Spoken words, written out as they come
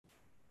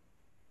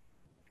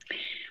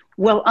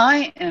Well,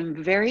 I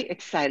am very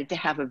excited to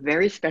have a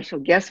very special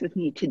guest with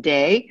me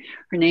today.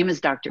 Her name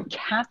is Dr.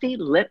 Kathy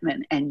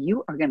Lippman, and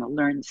you are going to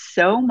learn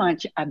so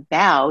much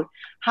about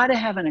how to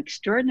have an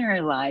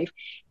extraordinary life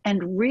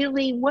and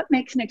really what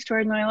makes an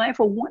extraordinary life.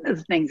 Well, one of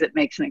the things that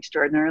makes an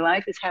extraordinary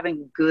life is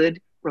having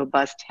good,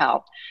 robust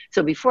health.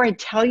 So, before I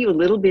tell you a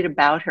little bit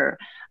about her,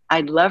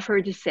 I'd love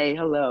her to say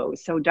hello.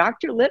 So,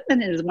 Dr.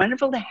 Lippman, it is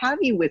wonderful to have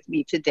you with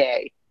me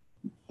today.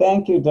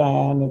 Thank you,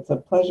 Diane. It's a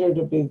pleasure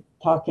to be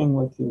talking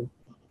with you,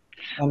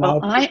 and I Well,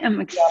 I appreciate am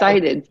the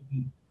excited.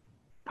 opportunity.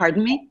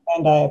 Pardon me?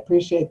 And I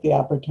appreciate the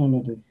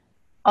opportunity.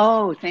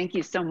 Oh, thank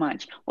you so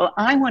much. Well,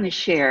 I want to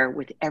share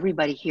with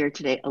everybody here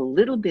today a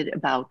little bit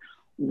about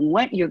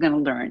what you're going to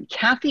learn.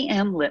 Kathy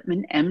M.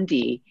 Lippman,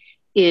 MD,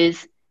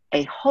 is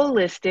a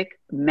holistic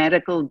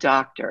medical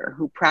doctor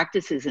who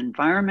practices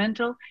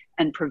environmental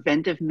and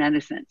preventive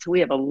medicine. So we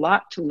have a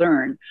lot to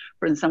learn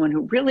from someone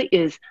who really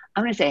is,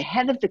 I'm going to say,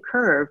 ahead of the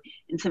curve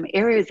in some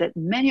areas that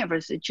many of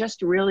us are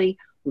just really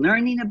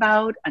learning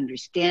about,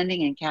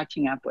 understanding, and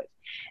catching up with.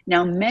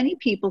 Now, many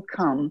people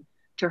come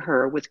to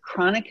her with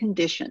chronic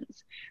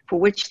conditions for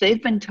which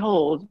they've been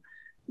told,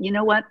 you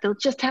know what, they'll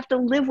just have to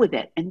live with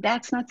it. And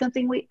that's not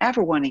something we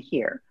ever want to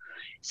hear.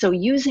 So,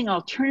 using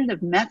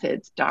alternative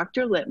methods,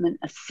 Dr. Lippman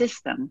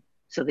assists them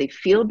so they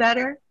feel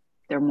better,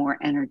 they're more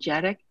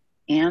energetic,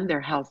 and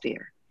they're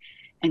healthier.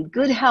 And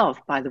good health,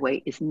 by the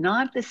way, is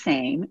not the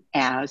same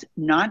as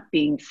not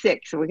being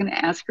sick. So, we're going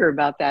to ask her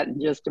about that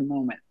in just a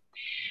moment.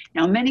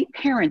 Now, many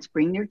parents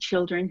bring their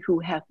children who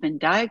have been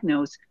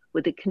diagnosed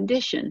with a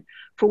condition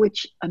for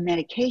which a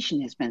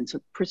medication has been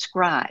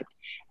prescribed.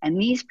 And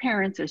these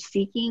parents are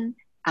seeking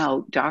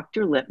out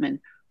Dr. Lippman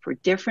for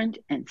different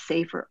and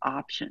safer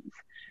options.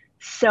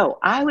 So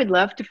I would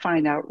love to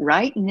find out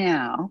right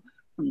now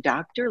from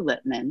Dr.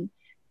 Lippman,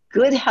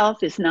 good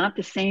health is not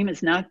the same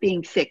as not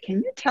being sick.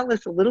 Can you tell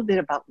us a little bit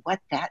about what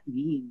that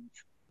means?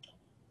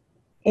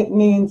 It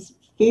means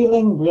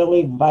feeling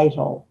really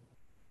vital.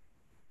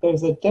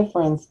 There's a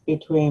difference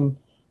between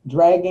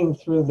dragging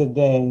through the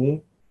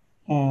day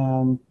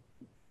and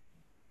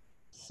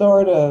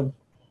sort of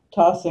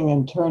tossing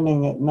and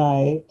turning at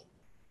night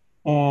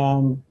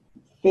and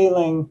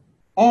feeling,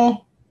 eh,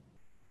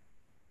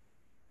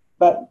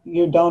 but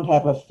you don't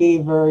have a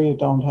fever, you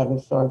don't have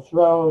a sore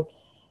throat,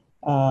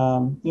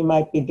 you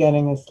might be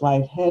getting a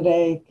slight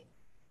headache,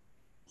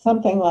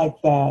 something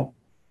like that.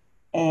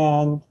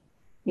 And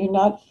you're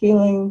not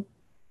feeling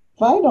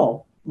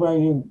vital, where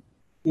you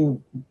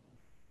you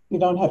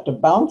don't have to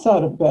bounce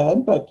out of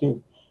bed, but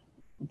you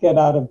get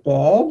out of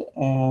bed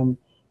and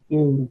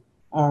you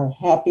are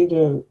happy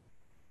to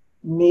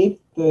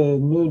meet the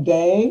new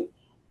day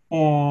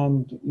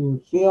and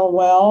you feel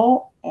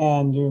well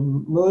and your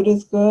mood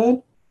is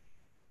good.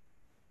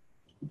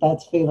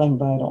 That's feeling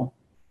vital.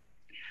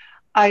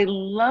 I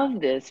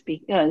love this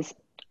because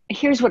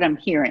here's what I'm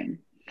hearing.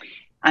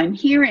 I'm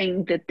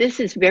hearing that this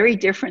is very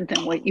different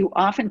than what you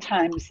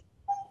oftentimes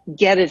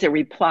get as a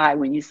reply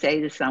when you say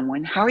to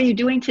someone, how are you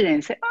doing today?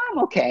 And say, oh, I'm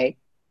okay.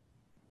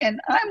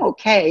 And I'm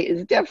okay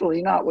is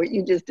definitely not what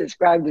you just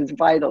described as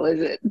vital,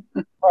 is it?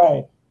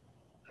 Right.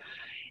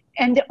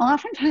 And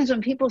oftentimes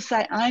when people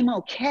say, I'm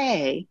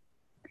okay,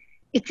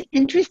 it's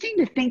interesting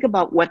to think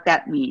about what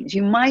that means.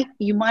 You might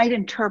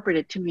interpret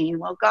it to mean,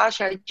 well, gosh,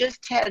 I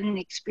just had an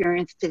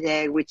experience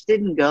today which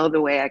didn't go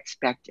the way I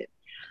expected.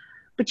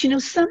 But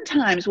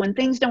sometimes when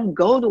things don't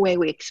go the way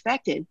we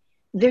expected,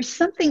 there's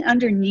something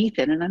underneath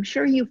it. And I'm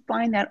sure you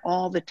find that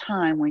all the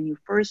time when you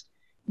first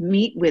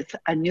meet with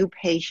a new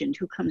patient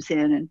who comes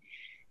in, and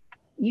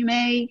you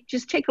may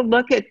just take a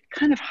look at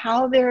kind of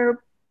how they're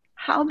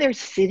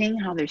sitting,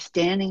 how they're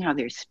standing, how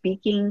they're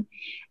speaking.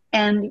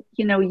 And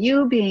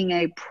you being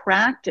a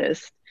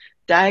practiced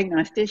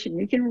diagnostician,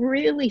 you can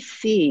really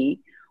see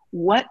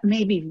what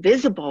may be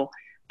visible.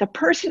 The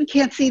person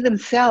can't see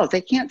themselves.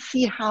 They can't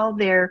see how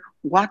they're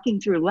walking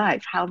through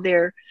life, how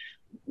they're,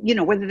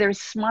 whether they're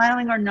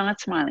smiling or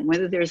not smiling,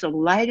 whether there's a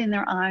light in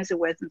their eyes or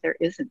whether there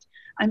isn't.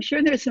 I'm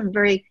sure there's some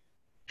very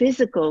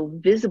physical,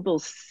 visible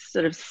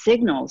sort of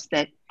signals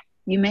that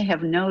you may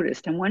have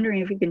noticed. I'm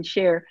wondering if you can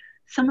share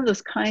some of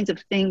those kinds of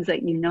things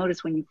that you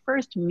notice when you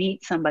first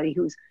meet somebody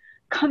who's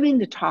coming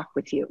to talk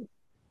with you.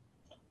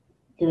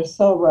 You're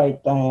so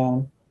right,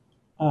 Diane.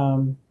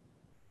 Um,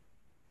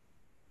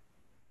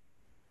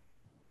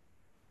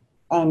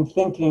 I'm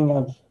thinking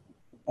of,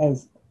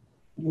 as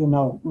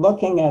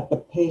looking at the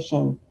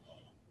patient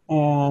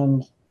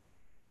and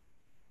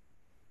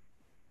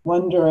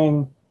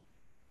wondering,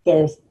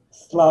 they're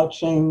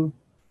slouching,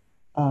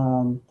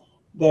 um,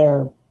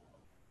 their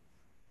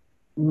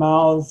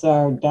mouths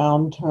are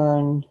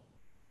downturned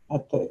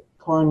at the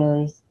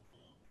corners.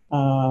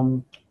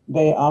 Um,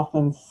 they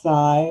often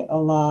sigh a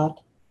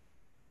lot.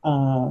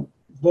 Uh,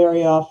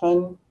 Very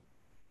often,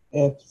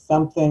 if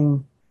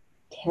something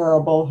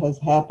terrible has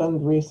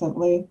happened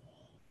recently,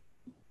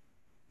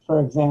 for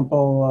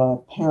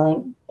example, a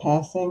parent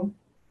passing,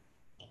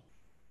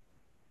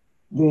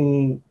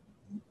 the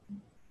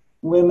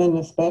women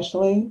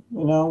especially,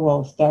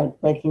 will start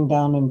breaking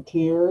down in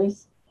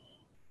tears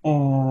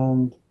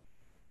and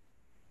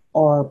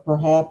or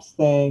perhaps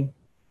they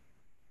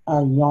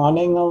are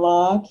yawning a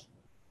lot.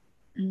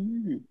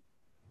 Mm.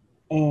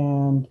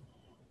 And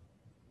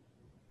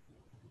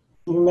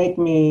you make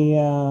me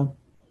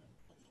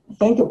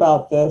think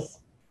about this,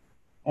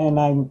 and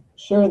I'm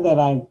sure that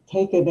I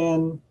take it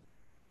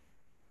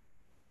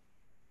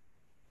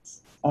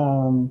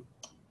um,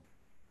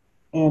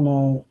 in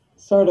a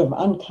sort of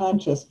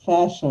unconscious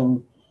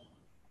fashion,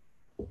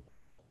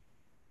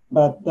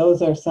 but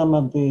those are some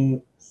of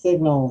the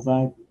signals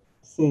I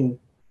see.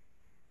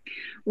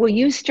 Well,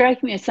 you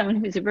strike me as someone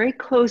who's a very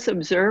close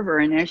observer.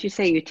 And as you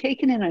say, you're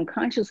taking it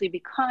unconsciously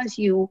because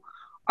you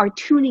are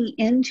tuning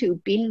into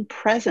being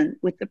present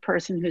with the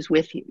person who's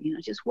with you. You know,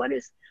 just what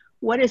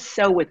is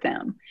so with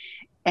them.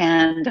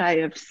 And I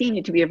have seen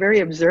you to be a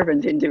very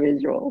observant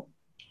individual.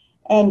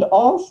 And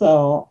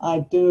also,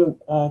 I do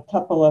a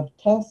couple of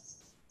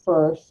tests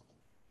first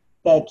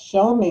that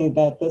show me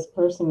that this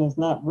person is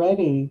not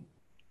ready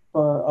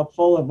for a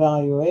full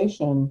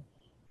evaluation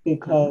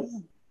because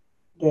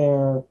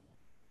they're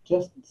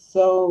just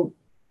so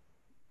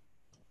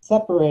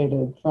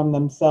separated from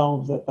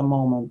themselves at the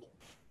moment.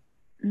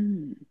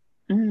 Mm,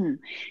 mm.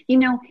 You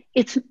know,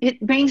 it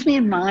brings me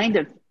in mind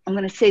of, I'm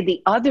going to say,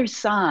 the other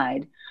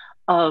side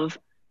of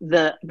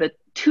the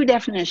two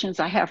definitions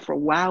I have for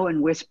wow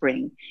and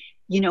whispering.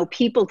 You know,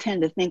 people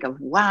tend to think of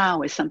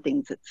wow as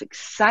something that's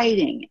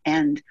exciting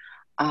and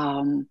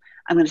I'm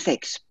going to say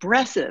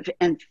expressive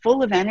and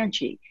full of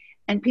energy.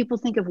 And people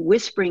think of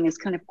whispering as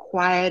kind of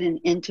quiet and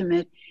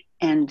intimate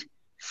and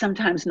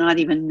sometimes not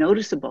even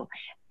noticeable.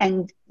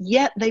 And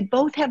yet they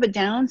both have a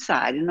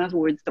downside. In other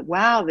words, the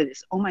wow that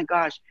is, oh my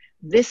gosh,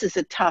 this is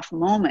a tough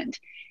moment.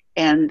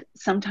 And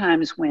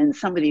sometimes when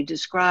somebody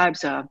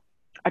describes a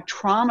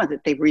trauma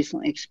that they've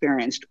recently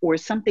experienced or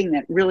something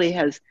that really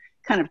has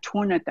kind of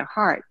torn at their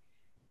heart,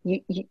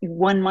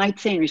 one might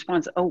say in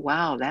response, oh,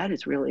 wow, that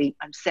is really,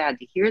 I'm sad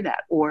to hear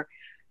that. Or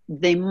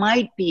they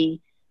might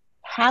be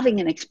having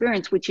an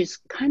experience which is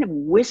kind of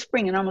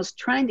whispering and almost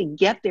trying to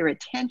get their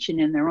attention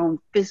in their own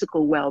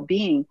physical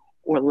well-being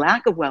or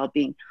lack of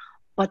well-being,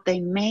 but they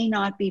may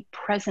not be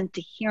present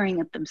to hearing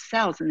it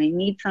themselves. And they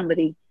need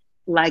somebody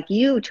like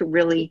you to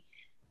really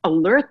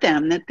alert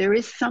them that there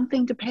is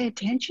something to pay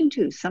attention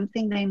to,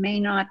 something they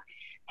may not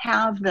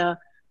have the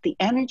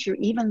energy or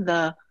even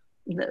the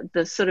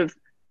sort of,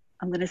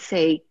 I'm going to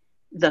say,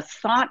 the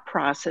thought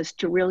process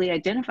to really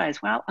identify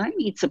as, well, I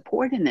need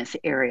support in this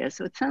area.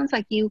 So it sounds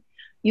like you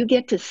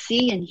get to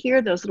see and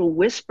hear those little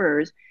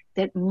whispers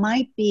that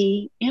might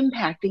be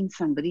impacting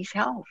somebody's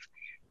health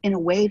in a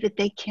way that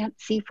they can't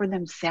see for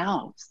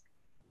themselves.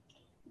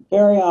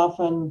 Very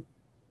often,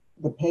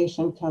 the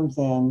patient comes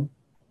in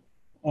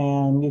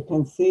and you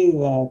can see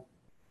that,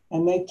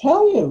 and they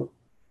tell you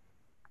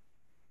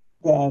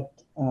that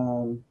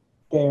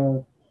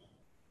they're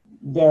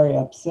very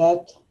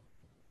upset.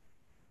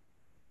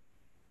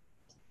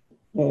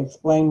 They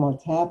explain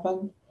what's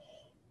happened,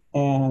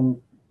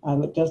 and I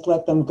would just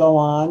let them go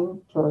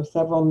on for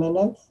several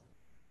minutes.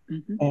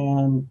 Mm-hmm.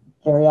 And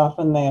very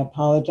often they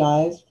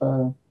apologize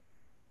for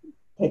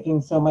taking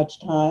so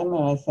much time.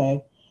 And I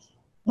say,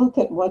 look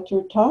at what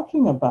you're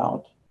talking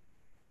about.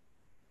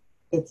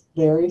 It's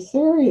very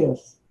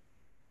serious.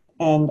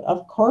 And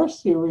of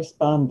course you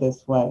respond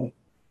this way.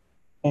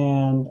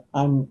 And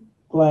I'm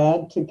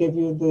glad to give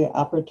you the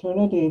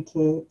opportunity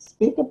to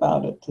speak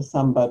about it to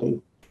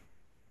somebody.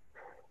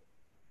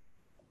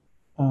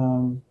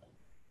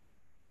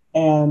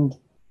 And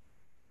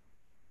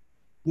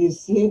you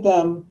see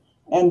them,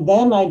 and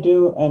then I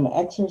do an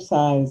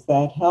exercise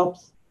that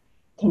helps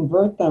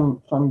convert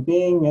them from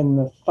being in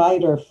the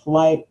fight or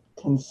flight,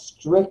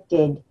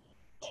 constricted,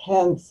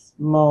 tense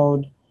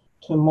mode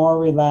to more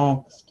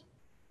relaxed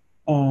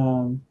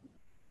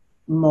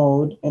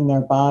mode in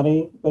their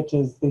body, which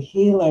is the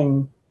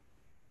healing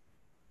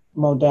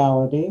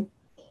modality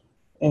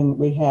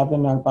we have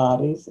in our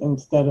bodies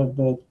instead of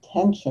the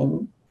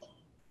tension.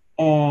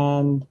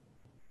 And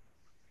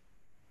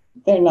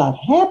they're not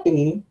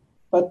happy,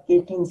 but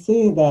you can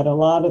see that a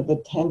lot of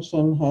the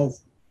tension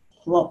has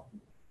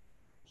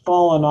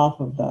fallen off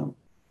of them.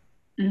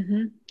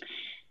 Mm-hmm.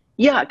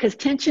 Yeah, because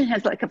tension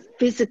has like a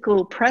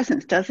physical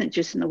presence, doesn't it?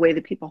 Just in the way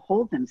that people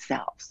hold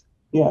themselves.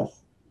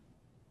 Yes.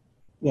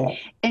 Yes.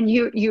 And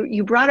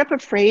you brought up a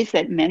phrase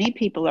that many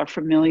people are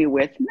familiar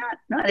with,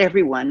 not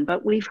everyone,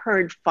 but we've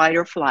heard fight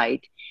or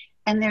flight.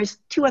 And there's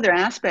two other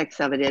aspects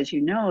of it, as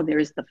you know.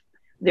 There's the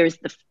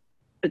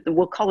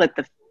we'll call it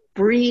the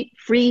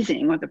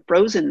freezing or the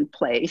frozen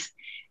place.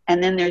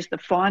 And then there's the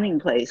fawning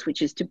place,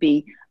 which is to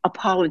be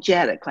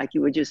apologetic, like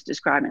you were just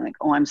describing, like,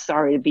 oh, I'm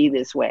sorry to be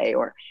this way.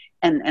 Or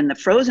and the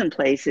frozen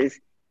place is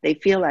they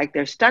feel like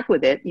they're stuck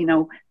with it. You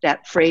know,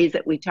 that phrase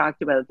that we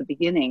talked about at the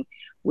beginning,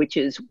 which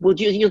is, well,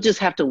 you'll just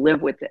have to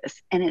live with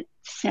this. And it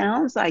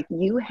sounds like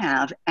you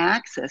have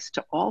access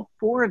to all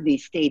four of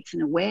these states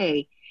in a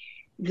way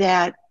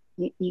that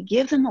you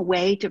give them a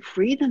way to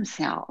free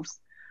themselves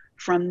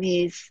from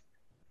these,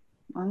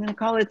 I'm going to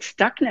call it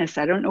stuckness.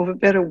 I don't know of a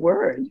better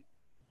word.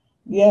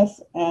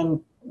 Yes,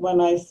 and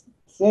when I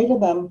say to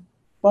them,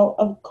 well,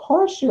 of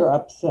course you're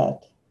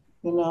upset.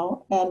 you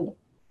know, and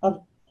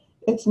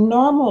it's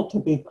normal to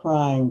be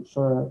crying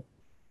for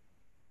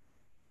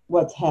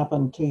what's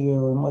happened to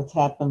you and what's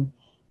happened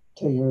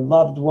to your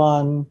loved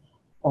one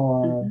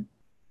or Mm-hmm.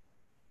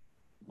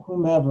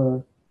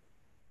 whomever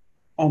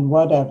and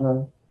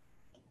whatever.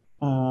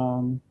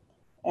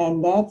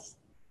 And that's,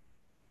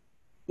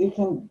 you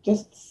can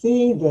just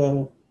see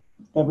the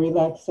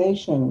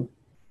relaxation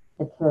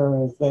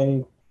occur as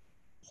they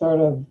sort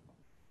of,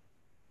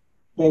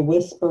 they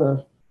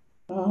whisper,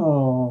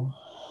 oh.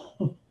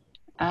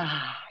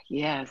 Ah,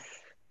 yes.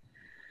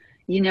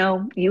 You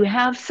know, you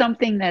have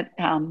something that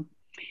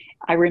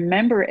I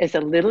remember as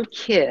a little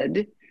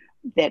kid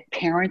that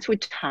parents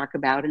would talk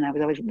about, and I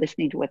was always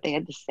listening to what they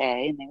had to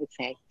say, and they would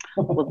say,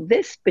 well,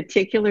 this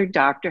particular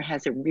doctor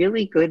has a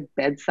really good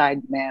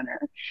bedside manner.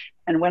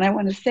 And what I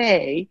want to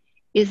say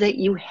is that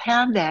you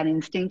have that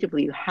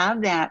instinctively, you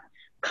have that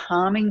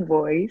calming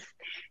voice,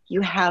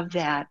 you have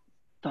that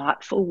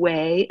thoughtful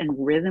way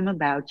and rhythm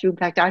about you. In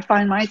fact, I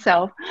find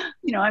myself,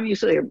 you know, I'm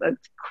usually a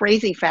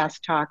crazy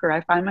fast talker.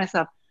 I find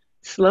myself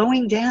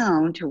slowing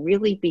down to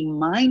really be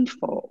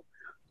mindful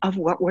of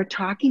what we're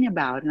talking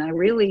about. And I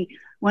really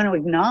want to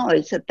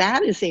acknowledge that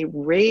that is a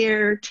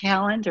rare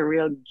talent, a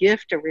real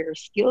gift, a rare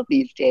skill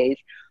these days.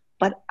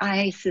 But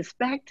I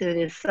suspect it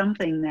is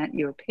something that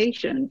your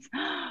patients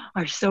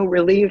are so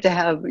relieved to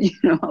have, you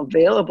know,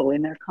 available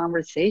in their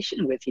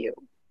conversation with you.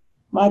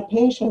 My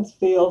patients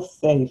feel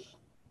safe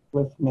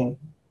with me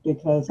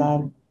because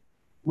I'm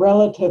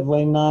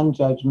relatively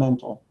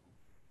non-judgmental.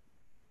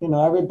 You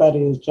know, everybody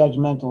is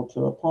judgmental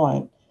to a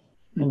point,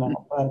 you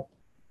know, but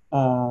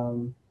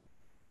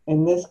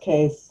in this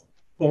case,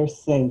 they're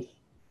safe.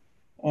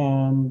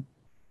 And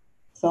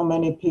so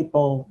many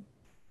people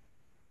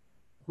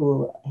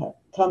who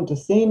come to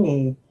see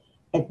me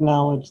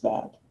acknowledge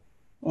that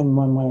in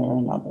one way or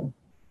another.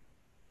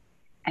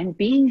 And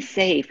being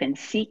safe and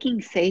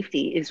seeking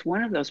safety is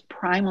one of those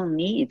primal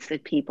needs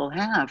that people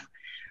have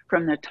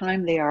from the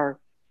time they are,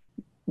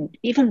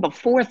 even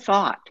before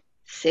thought.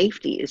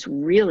 Safety is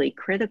really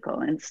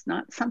critical, and it's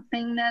not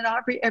something that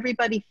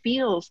everybody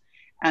feels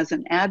as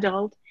an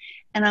adult.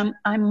 And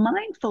I'm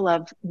mindful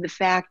of the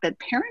fact that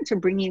parents are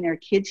bringing their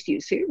kids to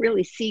you, so you're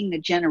really seeing the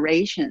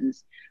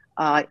generations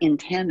in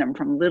tandem,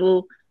 from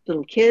little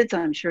kids.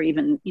 I'm sure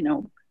even, you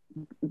know,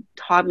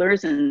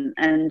 toddlers,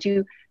 and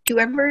do you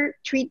ever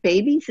treat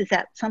babies? Is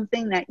that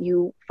something that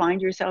you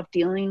find yourself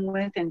dealing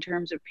with in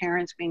terms of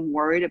parents being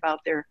worried about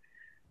their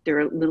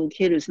little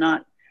kid who's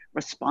not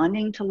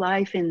responding to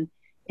life in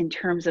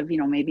terms of, you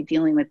know, maybe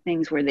dealing with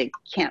things where they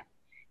can't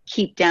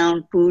keep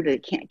down food, or they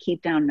can't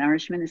keep down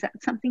nourishment? Is that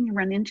something you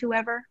run into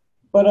ever?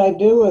 What I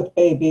do with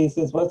babies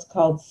is what's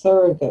called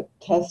surrogate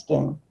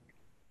testing.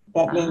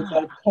 That means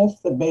I Ah,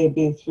 test the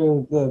baby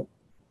through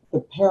the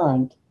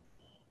parent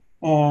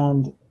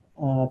and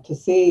to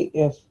see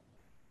if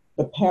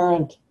the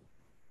parent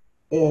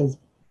is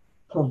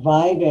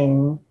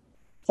providing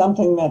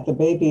something that the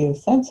baby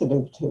is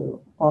sensitive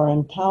to or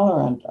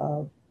intolerant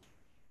of.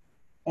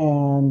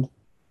 And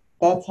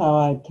that's how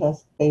I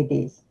test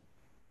babies.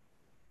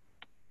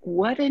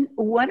 what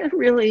a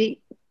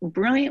really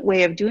brilliant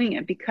way of doing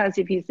it, because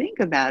if you think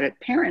about it,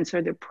 parents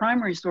are the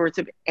primary source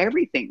of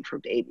everything for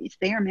babies.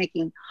 They are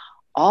making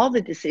all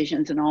the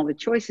decisions and all the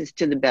choices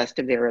to the best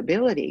of their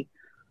ability,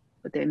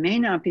 but they may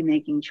not be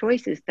making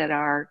choices that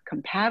are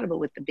compatible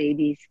with the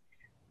baby's,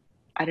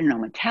 I don't know,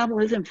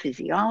 metabolism,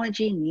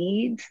 physiology,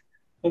 needs.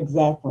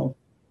 Exactly.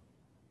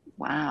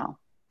 Wow.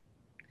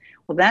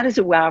 Well, that is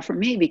a wow for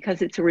me,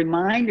 because it's a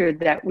reminder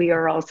that we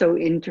are also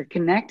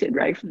interconnected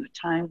right from the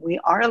time we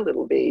are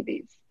little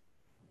babies.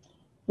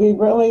 We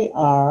really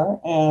are.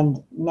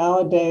 And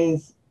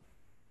nowadays,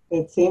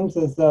 it seems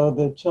as though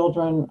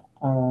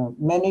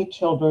many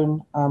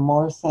children are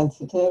more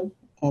sensitive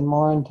and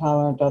more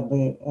intolerant of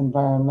the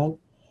environment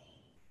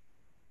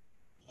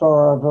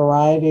for a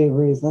variety of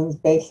reasons.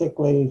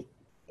 Basically,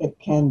 it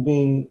can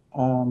be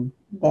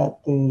that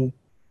the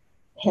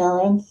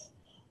parents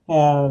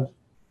have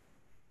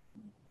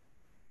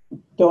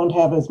don't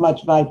have as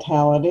much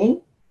vitality,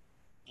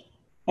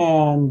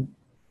 and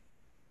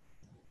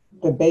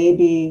the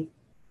baby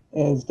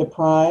is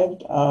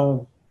deprived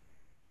of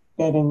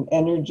getting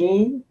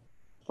energy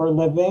for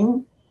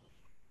living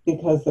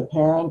because the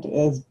parent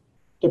is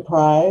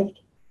deprived,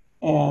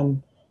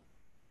 and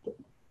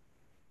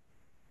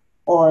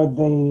or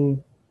the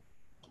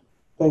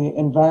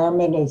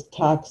environment is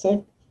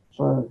toxic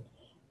for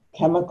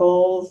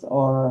chemicals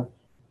or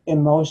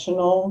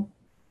emotional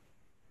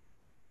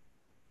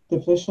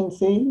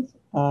deficiencies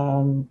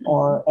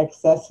or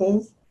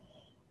excesses.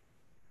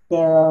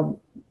 There are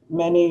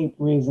many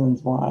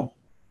reasons why.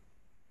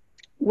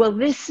 Well,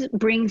 this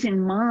brings in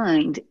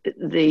mind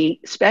the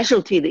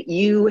specialty that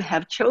you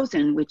have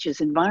chosen, which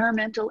is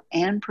environmental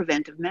and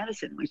preventive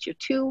medicine, which are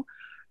two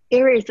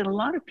areas that a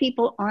lot of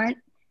people aren't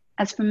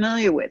as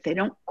familiar with. They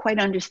don't quite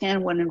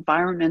understand what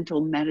environmental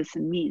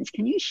medicine means.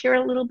 Can you share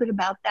a little bit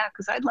about that?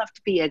 Because I'd love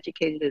to be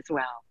educated as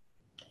well.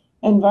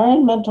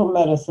 Environmental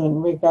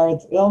medicine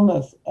regards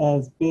illness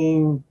as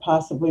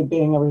possibly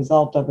being a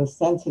result of a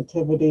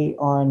sensitivity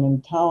or an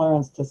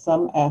intolerance to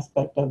some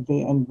aspect of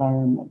the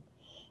environment.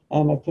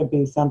 And it could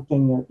be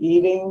something you're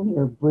eating,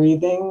 you're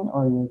breathing,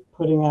 or you're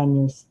putting on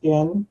your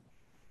skin.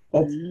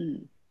 That's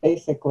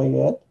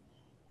basically it.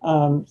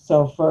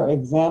 So for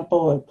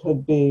example, it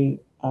could be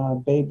a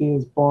baby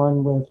is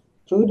born with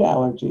food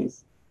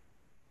allergies.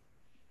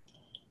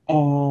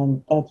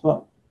 And that's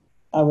what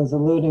I was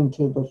alluding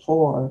to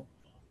before.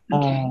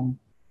 Okay.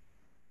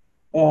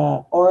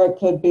 Or it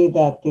could be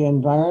that the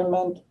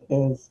environment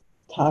is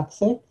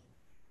toxic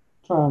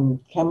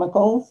from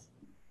chemicals,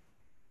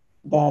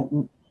 that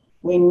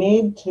we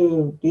need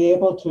to be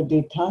able to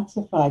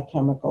detoxify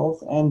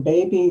chemicals, and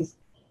babies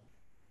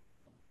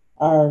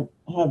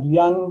have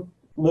young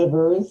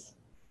livers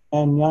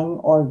and young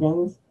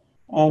organs,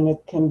 and it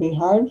can be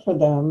hard for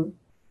them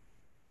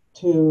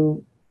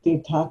to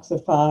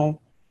detoxify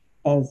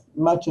as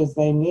much as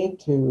they need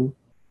to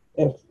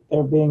if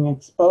they're being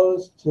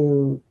exposed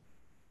to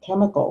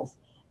chemicals.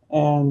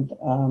 And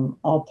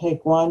I'll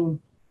take one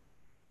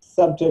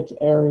subject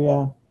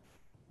area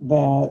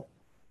that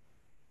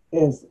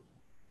is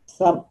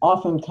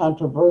often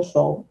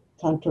controversial,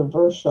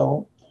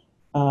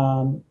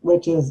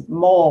 which is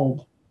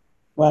mold.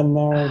 When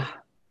there's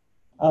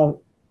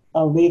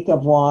a leak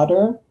of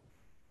water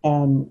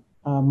and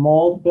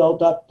mold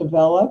buildup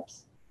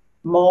develops,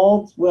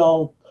 molds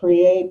will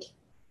create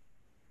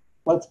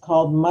what's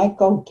called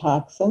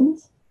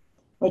mycotoxins,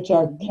 which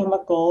are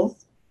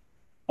chemicals.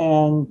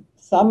 And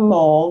some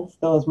molds,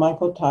 those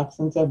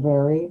mycotoxins, are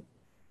very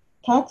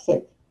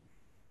toxic,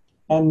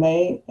 and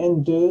they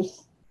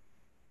induce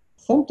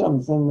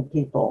symptoms in the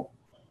people.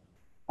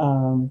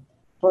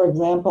 For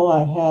example,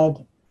 I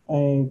had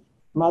a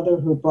mother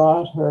who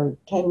brought her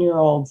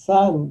 10-year-old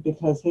son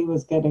because he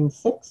was getting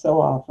sick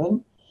so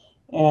often,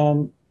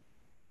 and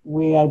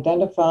we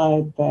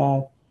identified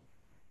that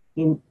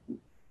he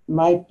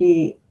might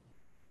be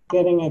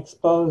getting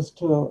exposed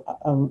to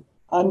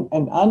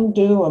an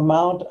undue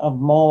amount of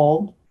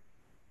mold.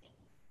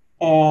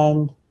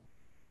 And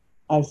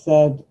I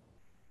said,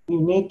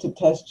 you need to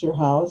test your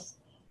house.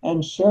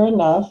 And sure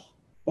enough,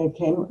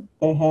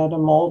 they had a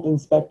mold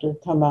inspector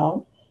come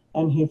out,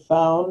 and he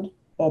found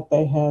that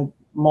they had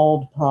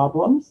mold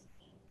problems.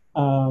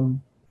 The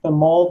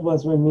mold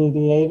was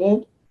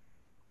remediated,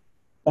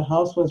 the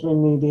house was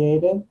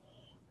remediated,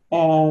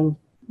 and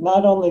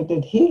not only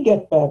did he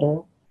get better,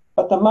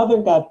 but the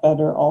mother got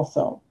better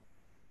also.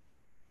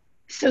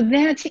 So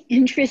that's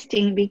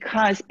interesting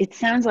because it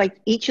sounds like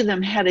each of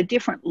them had a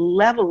different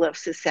level of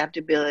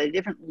susceptibility, a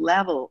different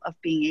level of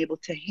being able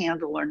to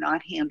handle or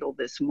not handle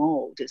this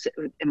mold.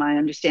 Am I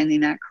understanding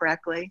that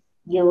correctly?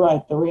 You're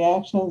right. The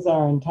reactions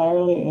are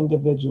entirely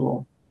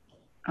individual.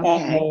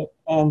 Okay.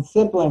 And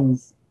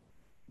siblings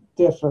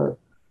differ.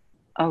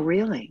 Oh,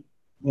 really?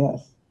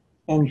 Yes,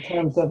 in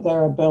terms of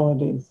their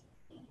abilities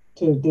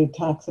to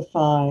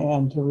detoxify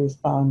and to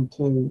respond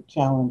to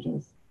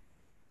challenges.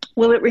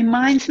 Well, it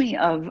reminds me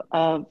of,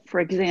 for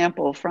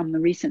example, from the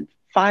recent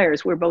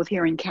fires. We're both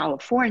here in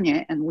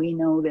California, and we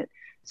know that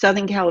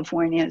Southern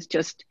California has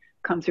just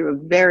come through a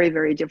very,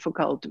 very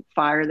difficult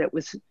fire that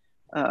was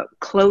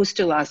close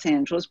to Los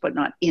Angeles, but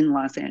not in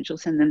Los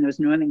Angeles. And then there's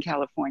Northern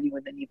California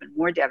with an even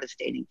more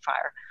devastating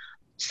fire.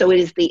 So it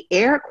is the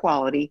air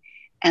quality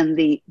and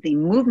the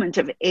movement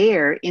of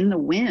air in the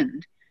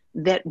wind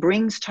that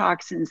brings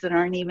toxins that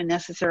aren't even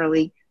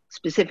necessarily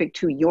specific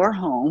to your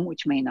home,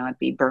 which may not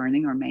be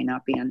burning or may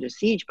not be under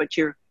siege, but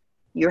you're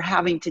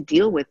having to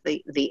deal with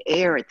the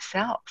air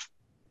itself.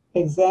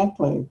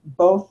 Exactly.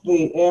 Both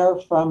the air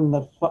from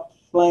the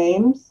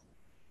flames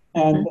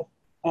and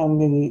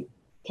the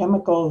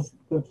chemicals,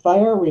 the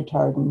fire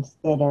retardants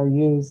that are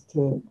used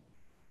to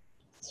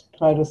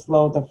try to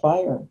slow the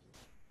fire.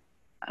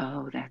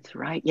 Oh, that's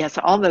right. Yes,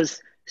 all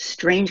those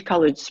strange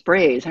colored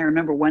sprays. I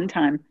remember one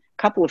time,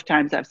 a couple of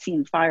times I've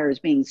seen fires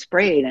being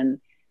sprayed, and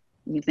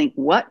you think,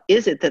 what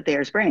is it that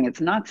they're spraying?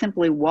 It's not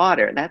simply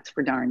water, that's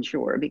for darn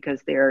sure,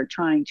 because they're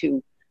trying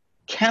to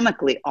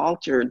chemically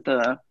alter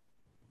the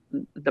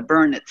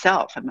burn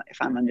itself, if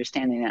I'm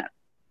understanding that.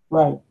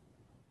 Right.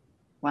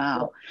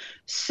 Wow.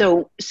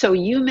 So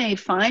you may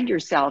find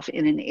yourself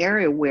in an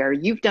area where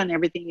you've done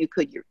everything you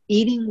could. You're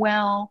eating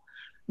well,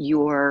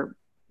 you're,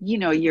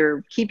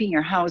 you're keeping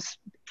your house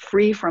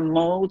free from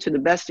mold to the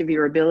best of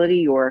your ability,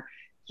 you're,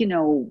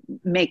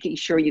 making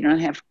sure you don't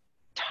have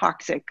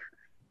toxic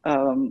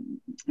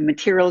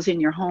materials in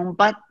your home,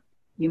 but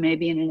you may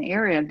be in an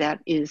area that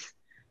is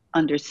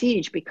under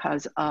siege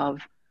because of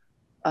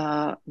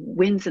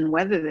winds and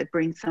weather that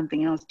brings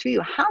something else to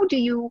you. How do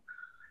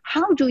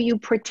you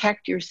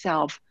protect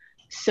yourself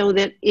so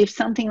that if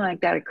something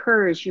like that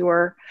occurs,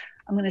 you're,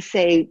 I'm going to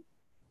say,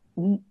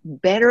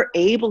 better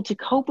able to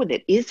cope with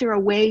it? Is there a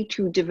way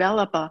to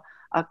develop a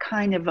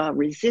kind of a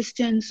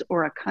resistance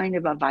or a kind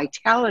of a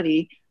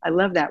vitality? I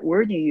love that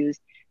word you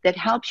used, that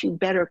helps you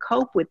better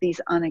cope with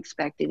these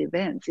unexpected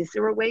events. Is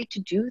there a way to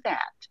do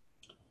that?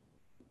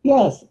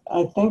 Yes,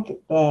 I think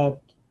that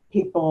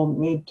people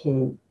need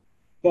to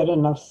get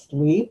enough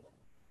sleep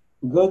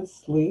good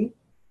sleep.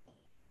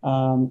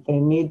 They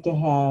need to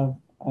have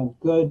a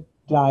good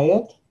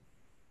diet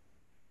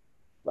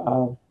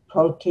of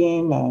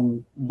protein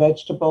and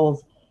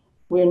vegetables.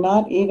 We're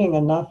not eating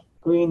enough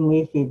green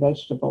leafy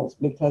vegetables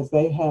because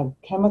they have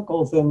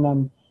chemicals in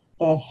them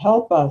that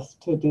help us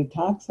to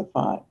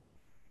detoxify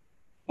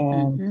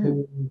and Mm-hmm.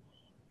 to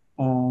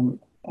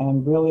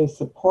and really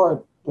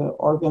support the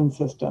organ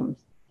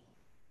systems.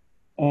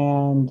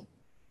 And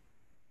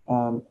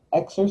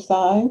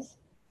exercise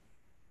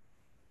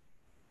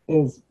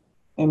is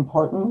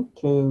important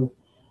to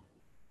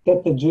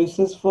get the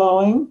juices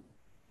flowing.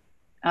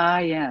 Ah,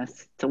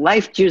 yes, the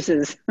life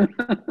juices.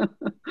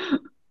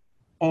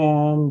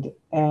 And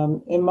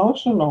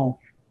emotional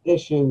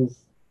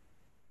issues.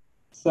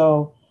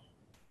 So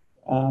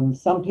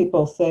some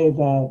people say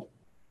that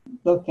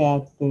look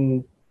at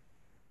the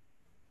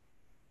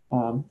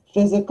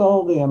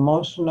physical, the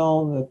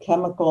emotional, the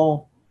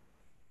chemical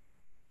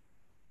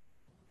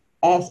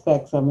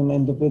aspects of an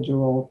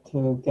individual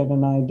to get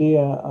an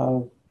idea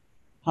of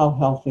how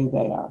healthy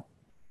they are.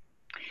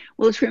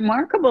 Well, it's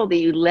remarkable that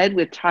you led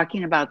with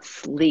talking about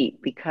sleep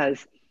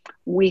because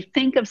we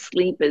think of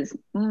sleep as,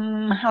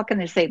 how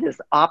can I say this,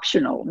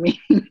 optional.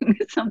 Meaning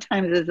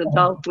sometimes as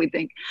adults we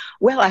think,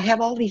 well, I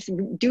have all these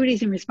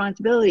duties and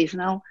responsibilities.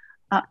 Now,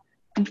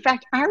 in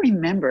fact, I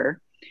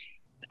remember,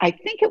 I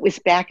think it was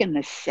back in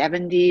the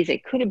 70s,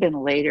 it could have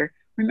been later.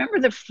 Remember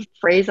the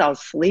phrase, I'll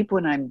sleep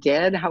when I'm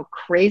dead? How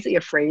crazy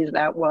a phrase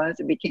that was.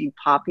 It became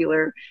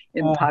popular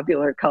in Uh,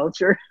 popular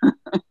culture.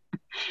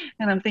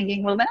 And I'm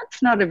thinking, well,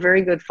 that's not a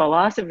very good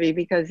philosophy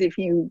because if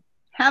you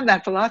have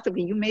that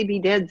philosophy, you may be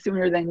dead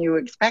sooner than you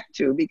expect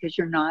to because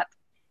you're not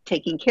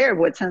taking care of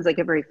what sounds like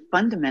a very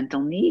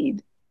fundamental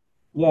need.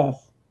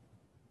 yes,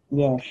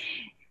 yes.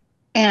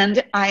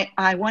 And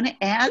I want to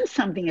add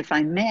something, if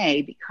I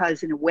may,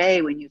 because in a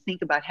way, when you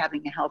think about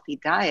having a healthy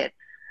diet,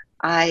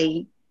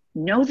 I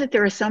know that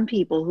there are some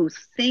people who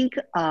think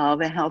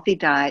of a healthy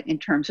diet in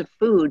terms of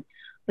food,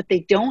 but they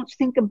don't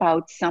think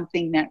about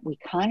something that we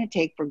kind of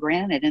take for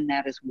granted, and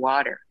that is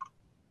water.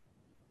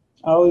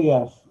 Oh,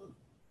 yes.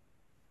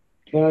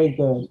 Very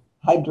good.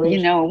 You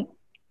Hydration. know,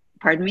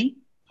 pardon me?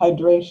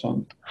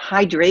 Hydration.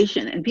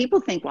 Hydration. And people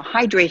think, well,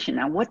 hydration,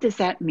 now what does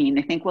that mean?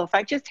 They think, well, if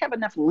I just have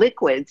enough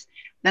liquids,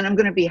 then I'm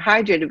going to be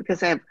hydrated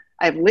because I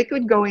have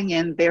liquid going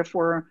in,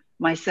 therefore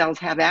my cells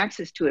have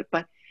access to it.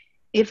 But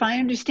if I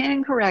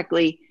understand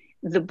correctly,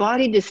 the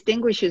body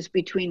distinguishes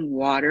between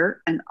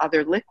water and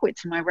other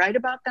liquids. Am I right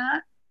about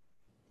that?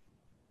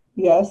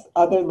 Yes,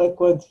 other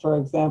liquids, for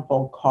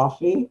example,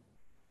 coffee,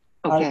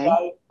 are, Okay.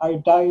 are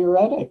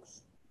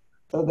diuretics.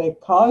 So they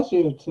cause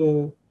you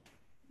to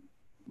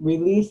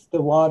release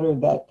the water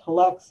that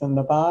collects in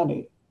the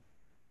body.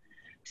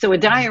 So a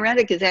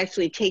diuretic is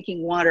actually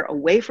taking water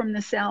away from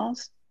the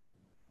cells.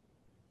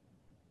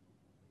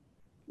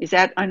 Is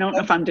that, I don't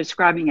know if I'm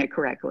describing it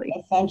correctly.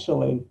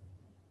 Essentially,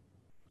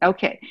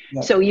 Okay.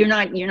 yes. So you're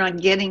not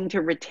getting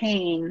to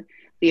retain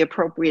the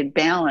appropriate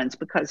balance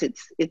because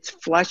it's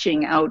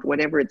flushing out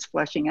whatever it's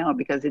flushing out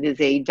because it is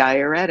a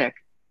diuretic.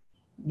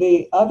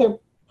 The other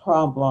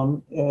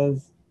problem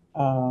is,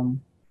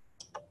 um,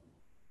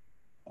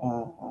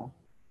 uh,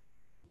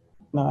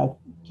 no, I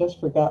just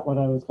forgot what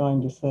I was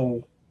going to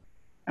say.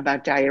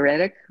 About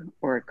diuretic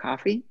or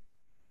coffee.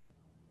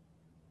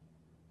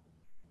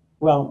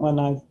 Well, when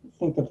I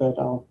think of it,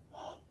 I'll.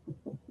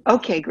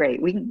 Okay,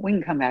 great. We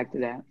can come back to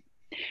that.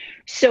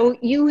 So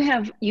you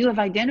have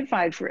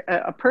identified for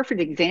a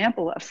perfect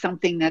example of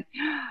something that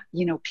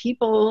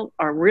people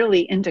are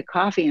really into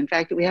coffee. In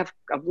fact, we have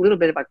a little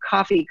bit of a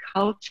coffee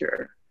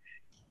culture.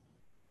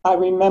 I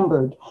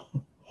remembered.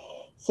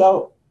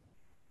 So,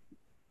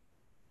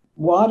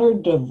 water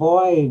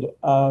devoid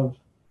of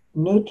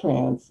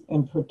nutrients,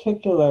 in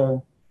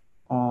particular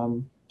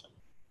um,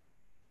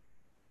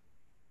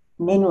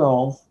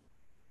 minerals,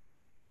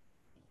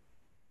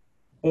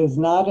 is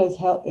not as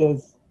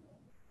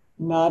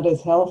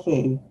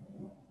healthy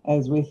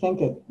as we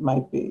think it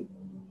might be.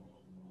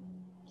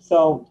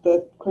 So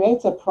that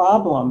creates a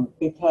problem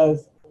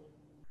because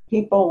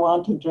people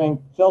want to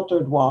drink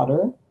filtered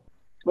water,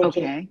 which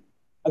is Okay.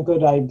 a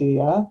good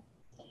idea.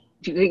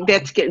 Do you think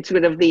that's gets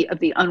rid of the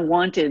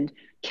unwanted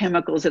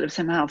chemicals that have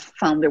somehow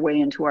found their way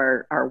into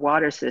our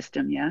water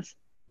system? Yes.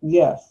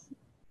 Yes,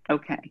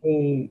 Okay.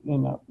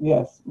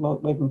 yes, well,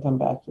 we can come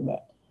back to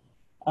that,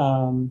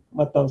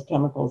 what those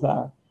chemicals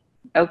are.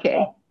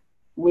 Okay.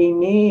 We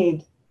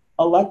need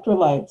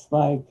electrolytes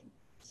like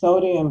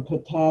sodium,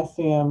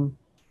 potassium,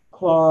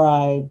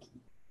 chloride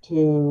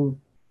to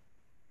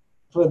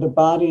for the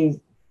body's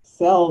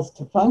cells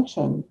to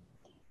function.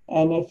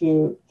 And if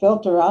you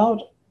filter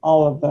out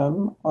all of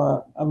them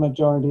or a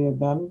majority of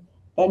them,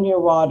 then your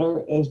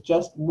water is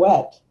just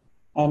wet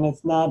and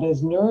it's not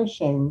as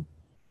nourishing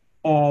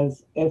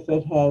as if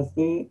it has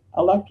the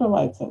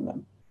electrolytes in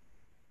them.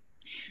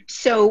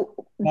 So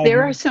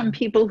there are some Magnesium.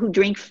 people who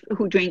drink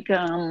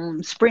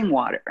spring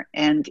water,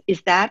 and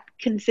is that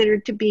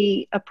considered to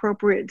be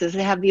appropriate? Does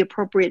it have the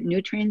appropriate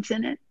nutrients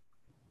in it?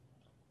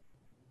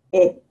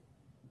 It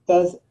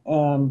does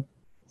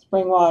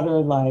spring water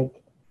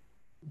like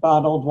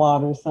bottled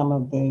water, some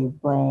of the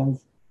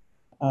brands,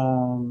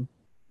 um,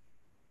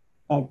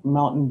 like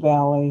Mountain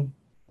Valley,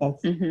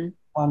 that's Mm-hmm.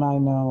 one I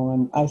know,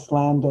 and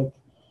Icelandic.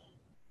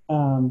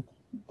 Um,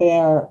 they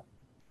are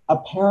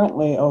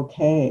apparently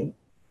okay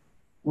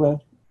with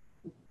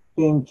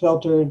being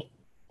filtered,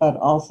 but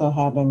also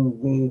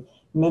having the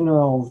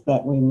minerals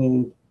that we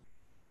need.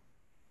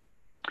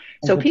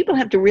 So people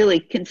have to really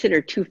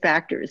consider two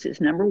factors. Is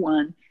number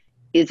one,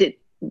 is it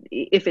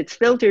if it's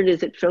filtered,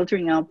 is it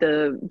filtering out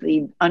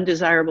the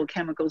undesirable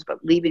chemicals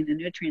but leaving the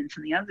nutrients?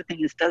 And the other thing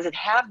is, does it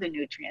have the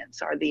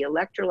nutrients? Are the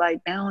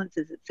electrolyte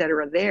balances, et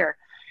cetera, there?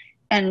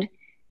 And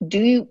do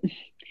you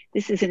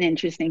this is an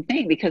interesting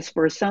thing because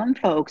for some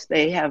folks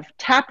they have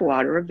tap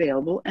water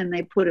available and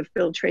they put a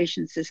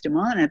filtration system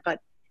on it, but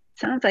it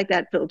sounds like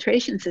that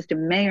filtration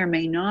system may or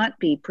may not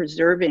be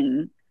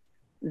preserving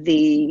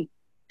the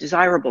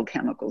desirable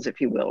chemicals,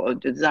 if you will, or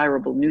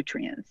desirable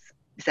nutrients.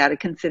 Is that a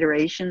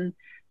consideration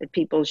that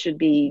people should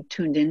be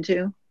tuned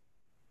into?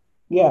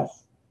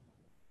 Yes.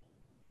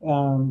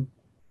 Um,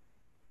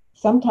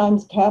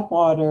 Sometimes tap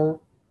water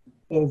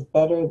is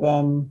better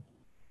than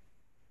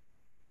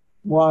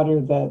water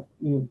that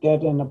you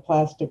get in a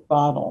plastic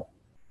bottle.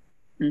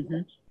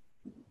 Mm-hmm.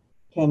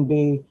 Can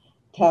be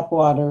tap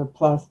water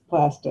plus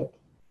plastic.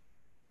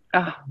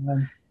 Oh,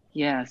 Um,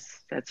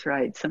 yes, that's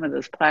right. Some of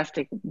those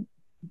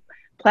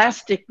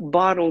plastic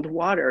bottled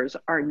waters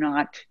are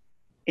not,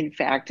 in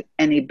fact,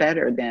 any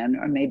better than,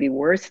 or maybe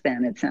worse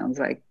than, it sounds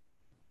like,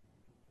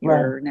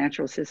 right, your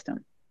natural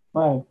system.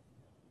 right.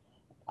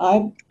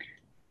 I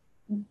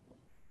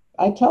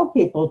I tell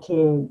people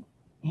to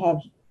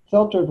have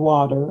filtered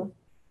water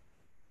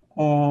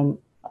and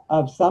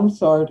of some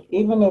sort,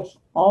 even if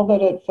all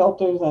that it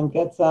filters and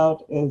gets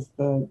out is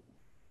the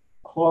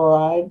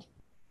chloride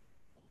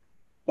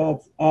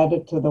that's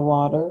added to the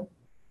water.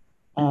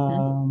 Mm-hmm.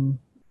 Um,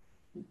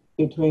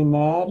 Between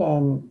that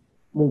and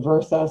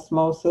reverse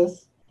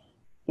osmosis,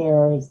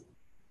 there's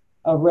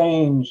a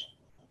range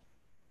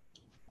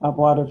of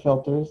water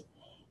filters.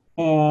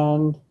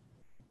 And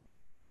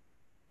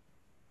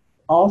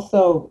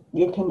also,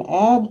 you can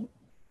add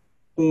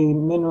the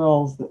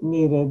minerals that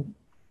needed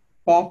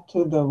back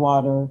to the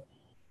water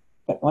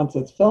that once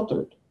it's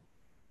filtered,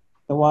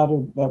 the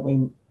water that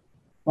we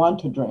want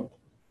to drink.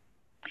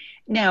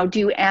 Now, do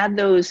you add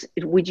those?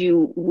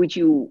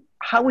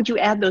 How would you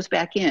add those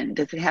back in?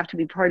 Does it have to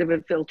be part of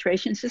a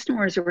filtration system,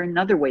 or is there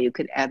another way you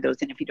could add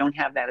those in if you don't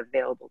have that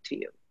available to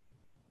you?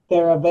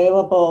 They're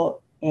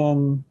available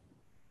in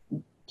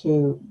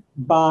to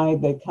buy.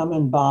 They come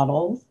in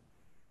bottles,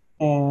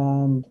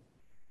 and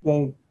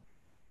they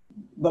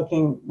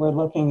we're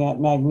looking at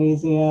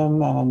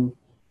magnesium and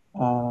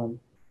um,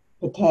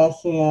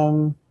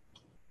 potassium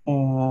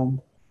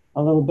and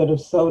a little bit of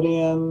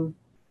sodium,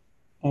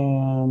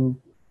 and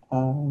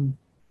um,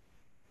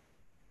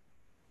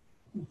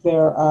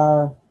 there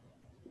are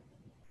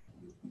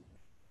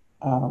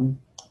um,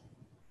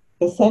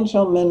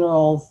 essential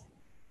minerals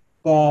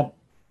that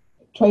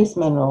trace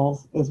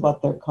minerals is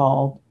what they're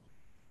called,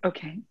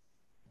 Okay.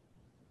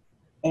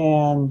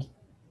 and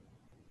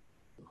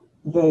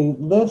the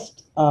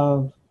list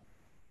of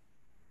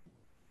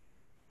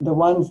the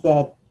ones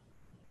that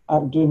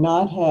do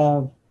not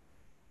have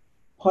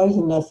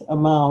poisonous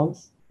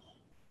amounts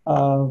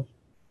of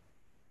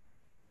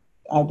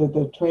either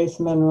the trace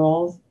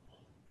minerals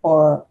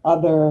or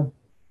other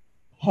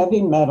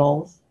heavy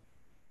metals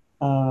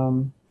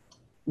um,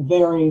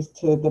 varies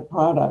to the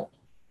product.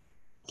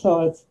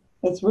 So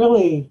it's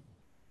really,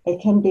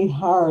 it can be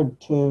hard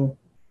to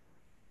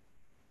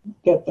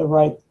get the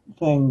right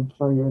thing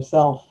for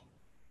yourself.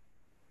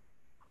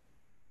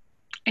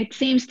 It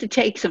seems to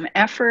take some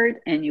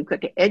effort, and you've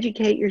got to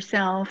educate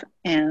yourself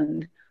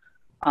and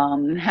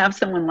have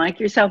someone like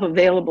yourself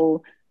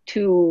available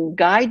to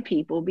guide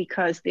people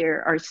because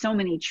there are so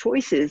many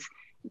choices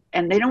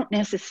and they don't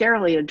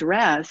necessarily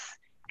address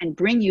and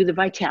bring you the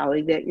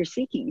vitality that you're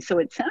seeking. So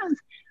it sounds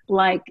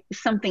like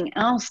something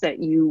else that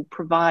you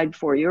provide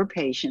for your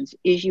patients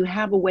is you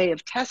have a way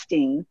of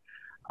testing,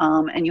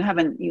 and you have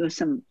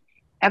some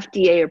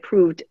FDA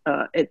approved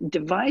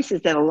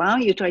devices that allow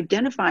you to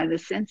identify the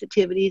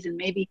sensitivities, and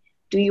maybe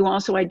do you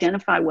also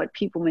identify what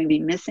people may be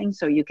missing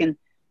so you can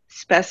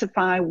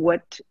specify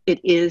what it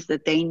is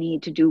that they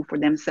need to do for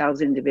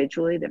themselves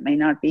individually that may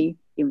not be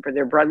even for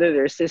their brother,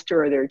 their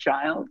sister, or their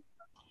child?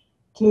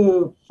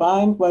 To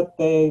find what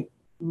they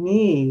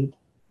need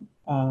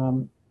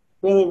um,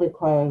 really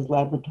requires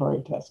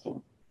laboratory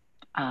testing.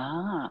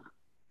 Ah,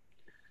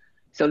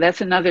 so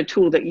that's another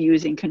tool that you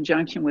use in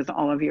conjunction with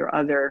all of your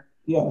other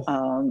Yes,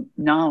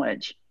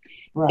 knowledge.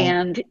 right.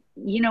 And,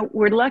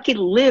 we're lucky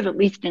to live at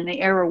least in the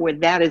era where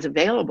that is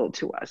available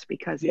to us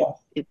because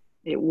Yes,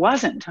 it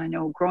wasn't. I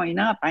know growing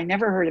up, I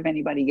never heard of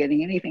anybody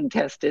getting anything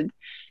tested.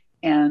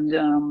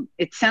 And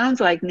it sounds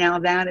like now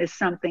that is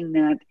something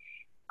that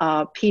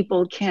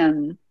people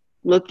can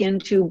look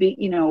into,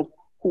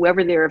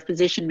 whoever their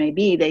physician may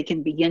be, they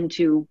can begin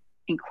to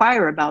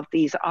inquire about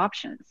these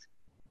options.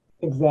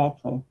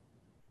 exactly.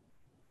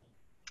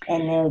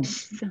 And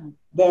So,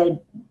 there are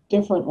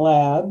different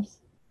labs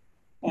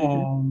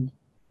Mm-hmm.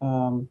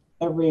 and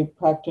every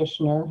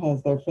practitioner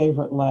has their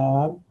favorite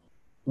lab,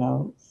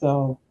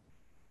 so,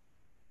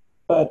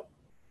 but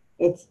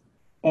it's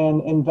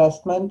an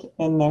investment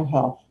in their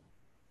health.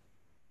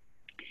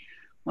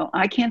 Well,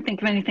 I can't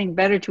think of anything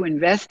better to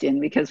invest in,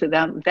 because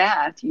without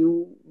that,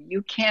 you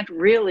can't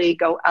really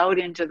go out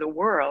into the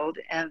world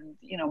and,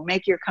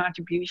 make your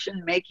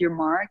contribution, make your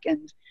mark,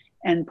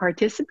 and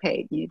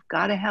participate. You've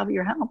got to have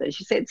your health. As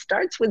you say, it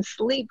starts with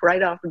sleep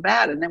right off the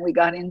bat, and then we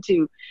got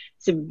into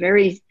some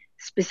very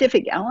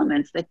specific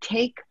elements that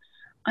take,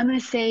 I'm going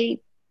to say,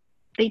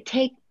 they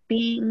take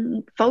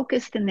being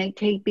focused, and they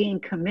take being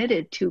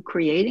committed to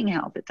creating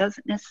health. It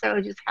doesn't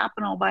necessarily just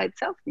happen all by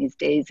itself these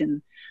days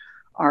in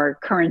our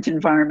current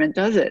environment,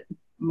 does it?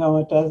 No,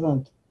 it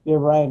doesn't. You're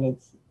right.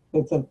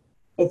 It's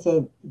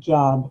a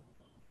job.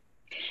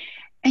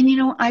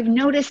 And I've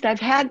noticed I've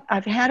had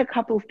a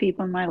couple of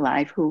people in my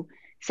life who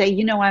say,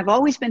 I've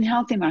always been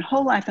healthy my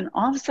whole life, and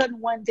all of a sudden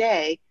one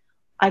day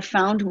I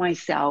found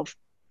myself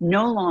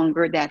no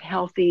longer that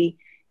healthy,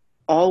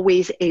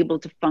 always able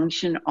to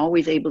function,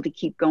 always able to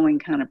keep going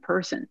kind of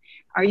person.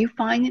 Are you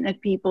finding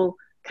that people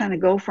kind of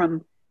go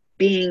from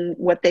being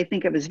what they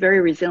think of as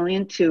very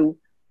resilient to,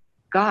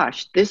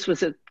 gosh, this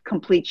was a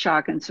complete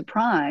shock and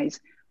surprise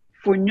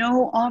for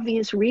no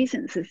obvious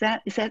reasons? Is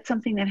that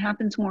something that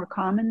happens more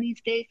common these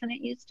days than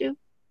it used to?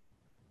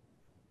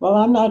 Well,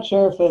 I'm not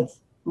sure if it's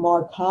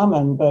more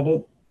common, but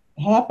it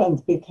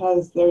happens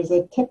because there's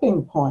a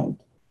tipping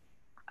point.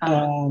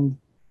 Ah, And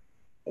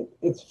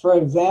it's, for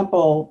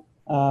example,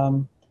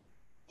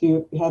 if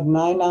you have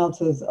 9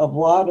 ounces of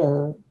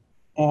water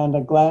and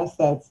a glass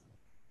that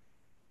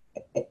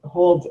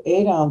holds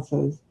 8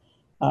 ounces,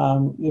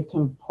 you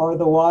can pour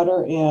the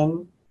water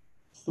in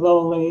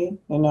slowly,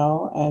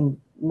 and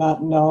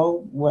not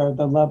know where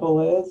the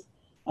level is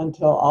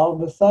until all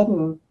of a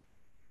sudden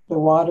the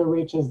water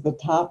reaches the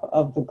top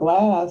of the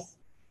glass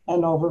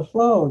and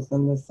overflows.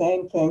 And the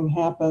same thing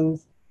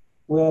happens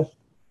with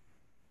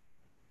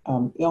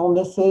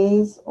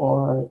illnesses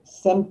or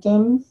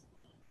symptoms.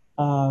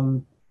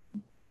 Um,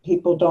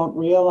 People don't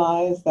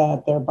realize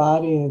that their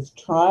body is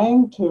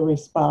trying to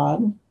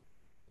respond,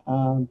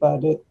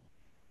 but it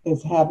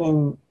is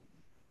having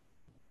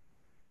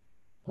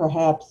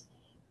perhaps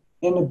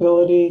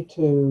inability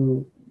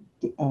to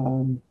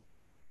um,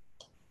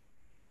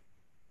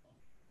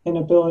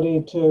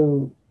 inability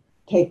to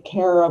take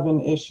care of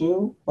an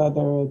issue,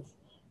 whether it's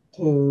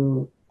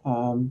to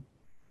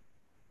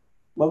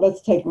well,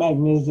 let's take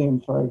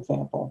magnesium for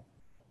example.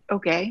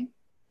 okay.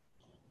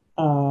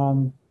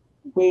 Um,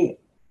 we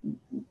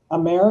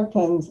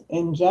Americans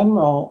in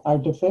general are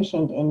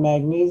deficient in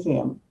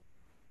magnesium,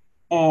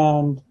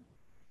 and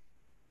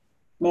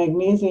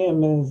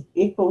magnesium is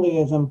equally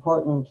as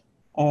important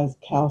as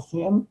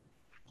calcium.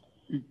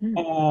 Hmm.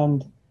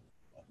 And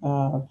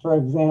for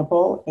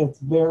example, it's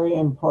very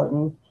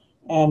important.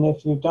 And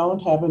if you don't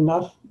have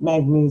enough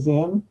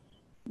magnesium,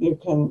 you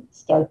can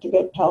start to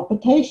get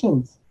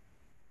palpitations.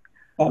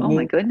 That Oh my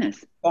means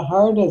goodness. the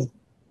heart is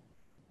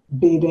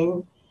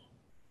beating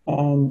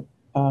and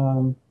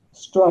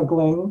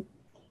struggling.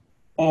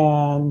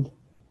 And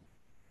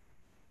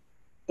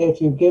if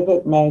you give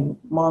it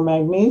more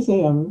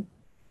magnesium,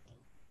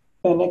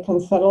 then it can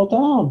settle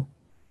down.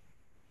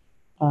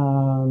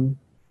 Um,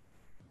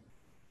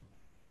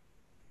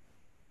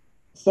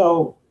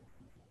 so,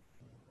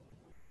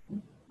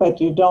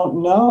 but you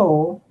don't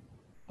know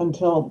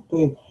until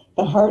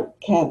the heart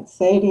can't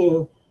say to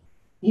you,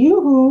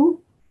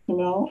 yoo-hoo,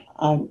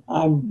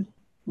 I'm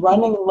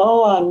running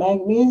low on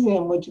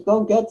magnesium. Would you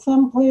go get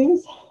some,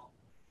 please?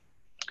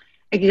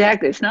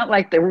 Exactly. It's not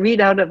like the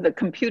readout of the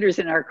computers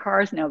in our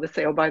cars now that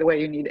say, "Oh, by the way,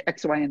 you need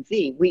X, Y, and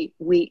Z." We,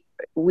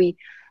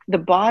 the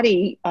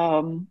body,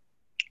 and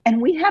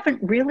we haven't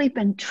really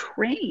been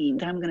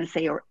trained, I'm going to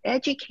say, or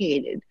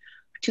educated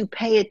to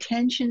pay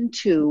attention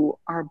to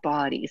our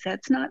bodies.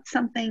 That's not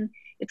something.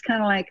 It's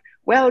kind of like,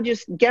 well,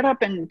 just get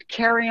up and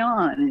carry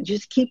on, and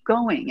just keep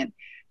going, and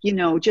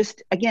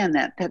just again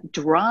that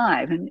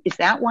drive. And is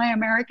that why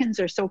Americans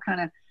are so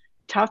kind of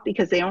tough,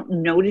 because they don't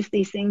notice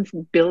these things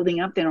building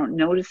up? They don't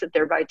notice that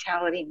their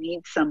vitality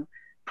needs some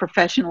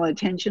professional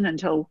attention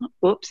until,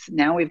 oops,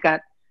 now we've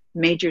got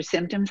major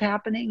symptoms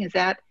happening. Is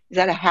that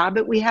a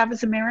habit we have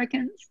as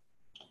Americans?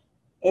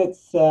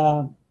 It's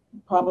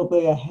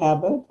probably a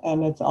habit,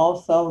 and it's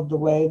also the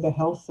way the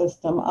health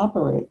system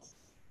operates.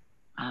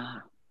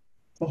 Ah,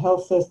 The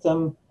health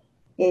system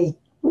is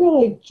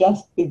really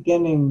just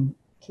beginning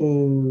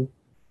to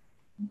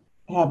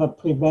have a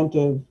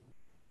preventive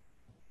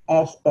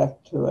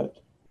aspect to it.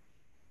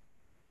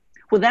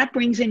 well, that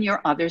brings in your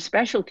other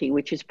specialty,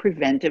 which is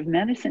preventive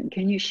medicine.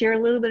 Can you share a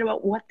little bit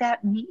about what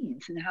that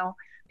means and how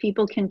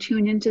people can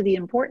tune into the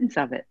importance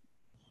of it?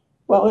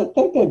 Well, I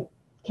think it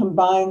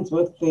combines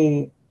with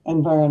the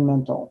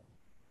environmental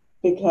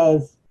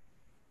because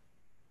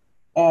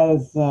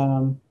as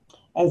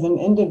as an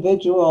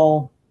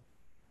individual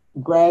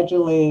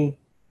gradually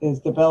is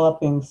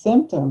developing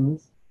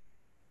symptoms,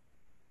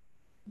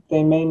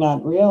 they may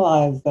not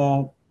realize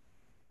that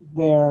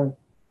they're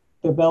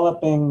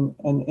developing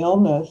an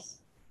illness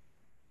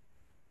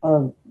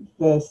or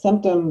the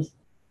symptoms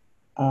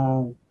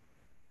uh,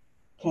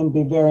 can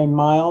be very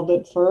mild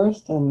at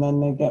first, and then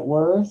they get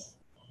worse,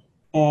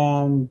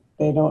 and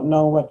they don't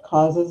know what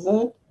causes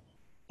it.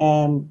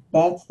 And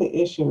that's the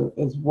issue,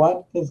 is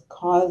what is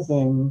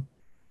causing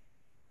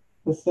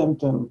the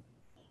symptom.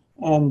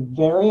 And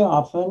very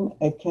often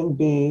it can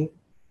be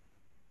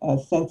a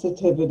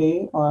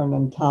sensitivity or an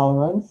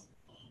intolerance.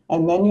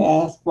 And then you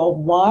ask, well,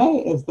 why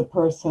is the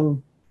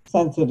person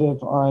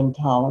sensitive or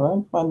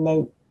intolerant when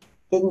they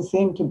didn't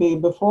seem to be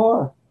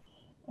before?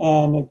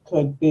 And it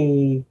could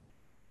be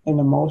an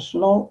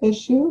emotional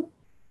issue,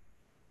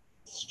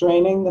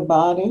 straining the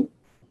body.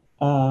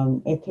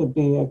 It could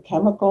be a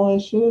chemical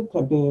issue, it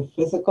could be a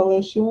physical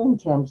issue in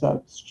terms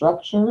of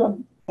structure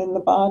in the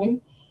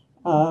body.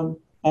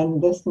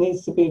 And this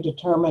needs to be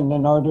determined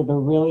in order to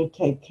really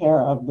take care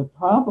of the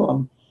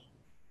problem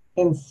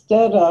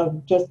instead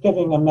of just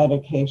giving a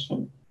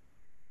medication.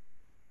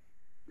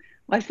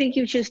 Well, I think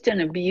you've just done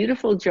a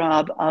beautiful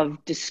job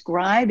of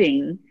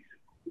describing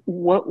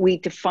what we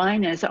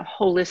define as a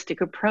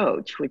holistic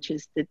approach, which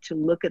is to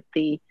look at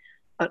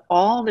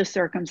all the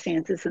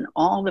circumstances and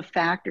all the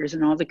factors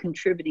and all the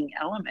contributing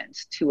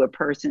elements to a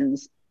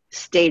person's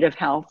state of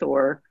health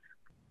or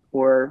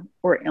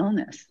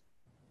illness.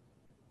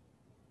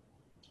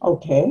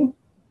 Okay,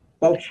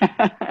 that's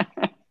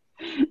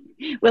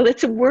Well,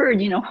 it's a word,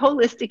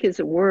 holistic is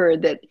a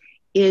word that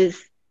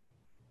is,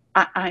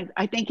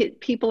 I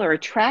think people are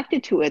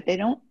attracted to it. They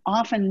don't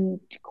often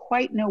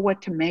quite know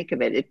what to make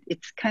of it.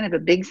 It's kind of a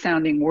big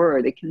sounding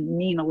word. It can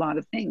mean a lot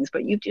of things,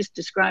 but you've just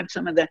described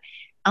some of the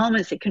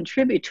elements that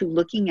contribute to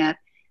looking at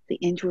the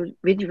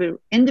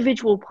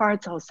individual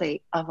parts, I'll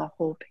say, of a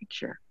whole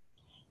picture.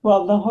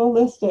 well, the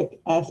holistic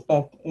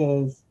aspect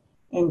is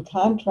in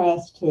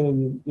contrast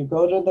to you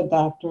go to the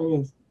doctor,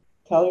 you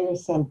tell your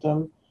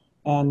symptom,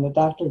 and the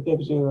doctor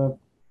gives you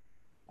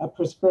a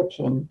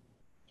prescription.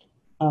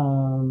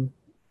 The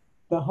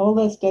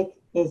holistic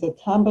is a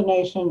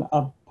combination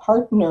of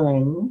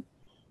partnering,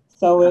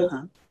 so it's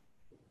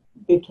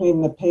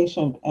between the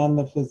patient and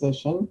the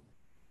physician,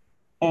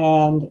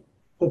 and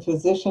the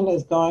physician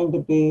is going to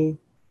be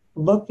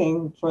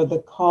looking for the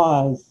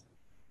cause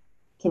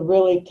to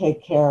really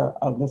take care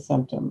of the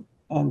symptom,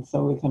 and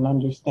so we can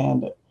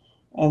understand it.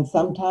 And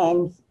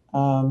sometimes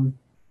the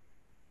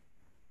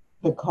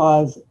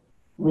cause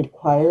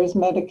requires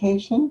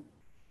medication,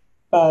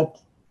 but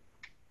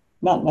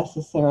not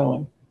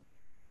necessarily.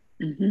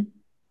 Mm-hmm.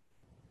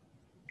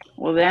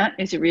 Well, that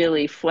is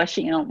really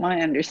fleshing out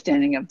my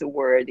understanding of the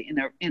word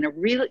in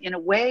a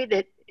way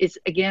that is,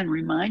 again,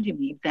 reminding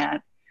me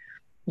that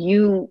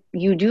you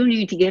do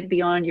need to get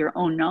beyond your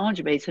own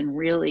knowledge base and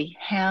really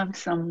have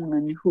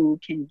someone who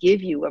can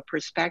give you a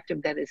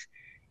perspective that is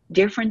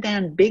different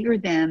than, bigger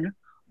than,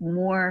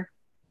 more,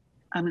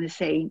 I'm going to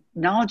say,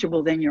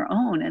 knowledgeable than your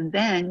own. And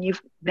then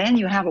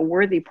you have a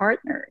worthy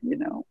partner.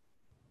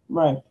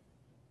 Right.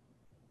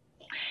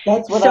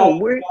 That's what I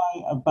enjoy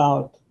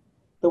about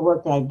the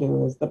work I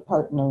do, is the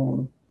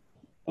partnering.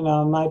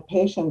 My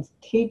patients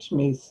teach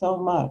me so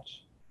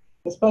much,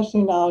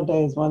 especially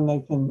nowadays when they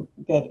can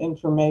get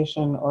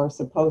information or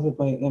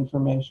supposedly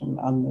information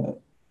on the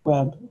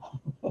web.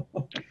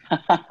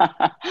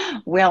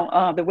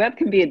 Well, the web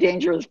can be a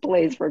dangerous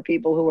place for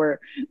people who are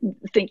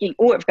thinking,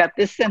 oh, I've got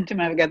this symptom,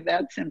 I've got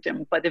that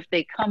symptom. But if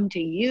they come to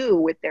you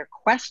with their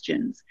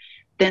questions,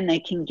 then they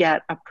can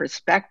get a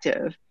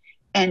perspective.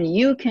 And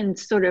you can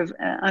sort of,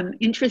 I'm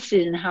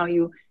interested in how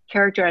you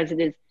characterize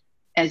it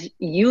as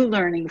you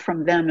learning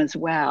from them as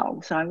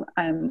well. So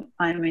I'm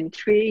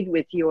intrigued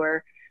with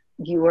you're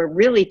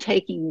really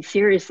taking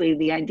seriously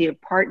the idea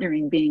of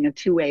partnering being a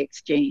two-way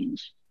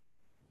exchange.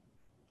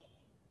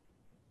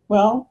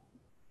 Well,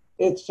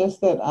 it's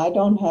just that I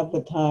don't have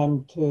the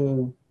time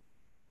to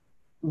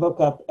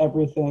look up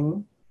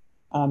everything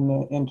on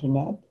the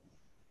internet.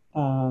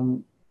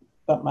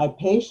 But my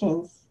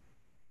patients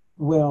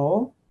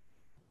will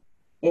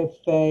if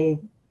they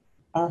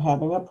are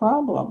having a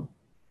problem.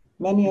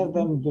 Many of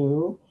them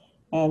do,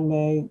 and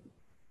they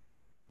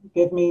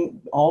give me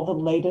all the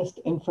latest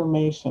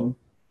information.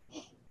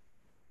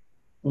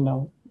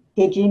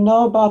 Did you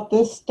know about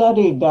this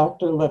study,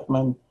 Dr.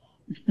 Lipman?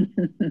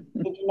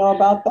 Did you know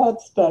about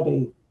that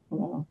study?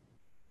 Well,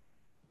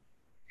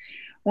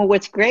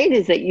 what's great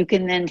is that you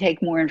can then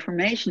take more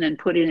information and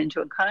put it into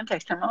a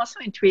context. I'm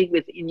also intrigued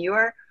with, in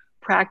your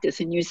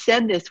practice, and you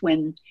said this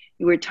when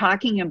you were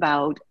talking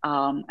about,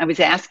 I was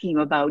asking you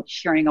about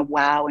sharing a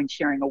wow and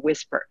sharing a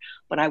whisper,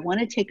 but I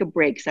want to take a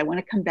break because I want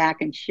to come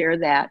back and share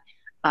that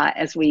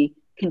as we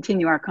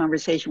continue our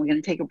conversation. We're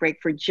going to take a break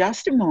for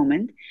just a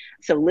moment.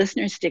 So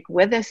listeners, stick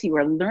with us. You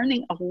are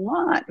learning a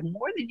lot,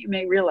 more than you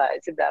may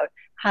realize, about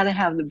how to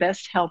have the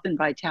best health and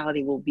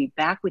vitality. We'll be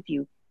back with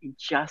you in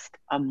just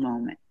a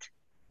moment.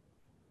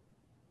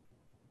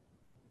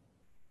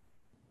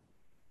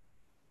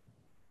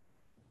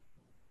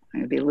 I'm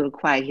going to be a little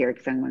quiet here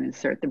because I'm going to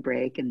insert the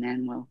break and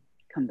then we'll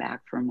come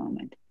back for a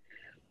moment.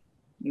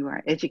 You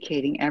are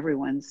educating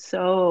everyone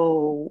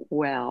so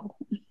well.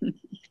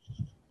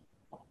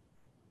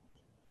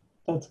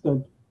 That's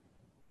good.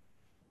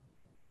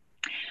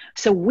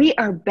 So we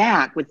are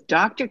back with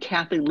Dr.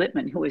 Kathy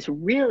Littman, who has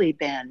really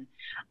been,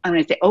 I'm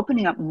going to say,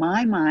 opening up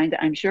my mind,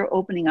 I'm sure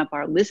opening up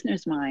our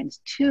listeners'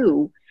 minds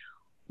to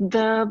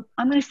I'm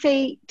going to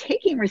say,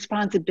 taking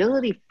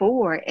responsibility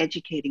for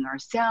educating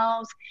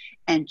ourselves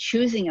and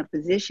choosing a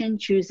physician,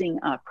 choosing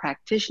a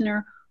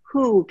practitioner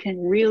who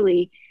can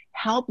really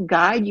help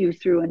guide you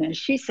through, and as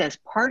she says,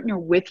 partner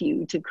with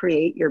you to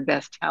create your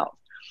best health.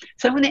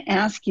 So I want to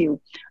ask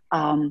you,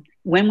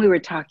 when we were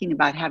talking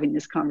about having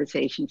this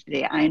conversation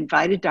today, I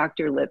invited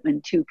Dr.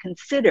 Littman to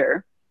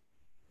consider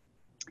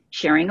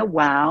sharing a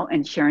wow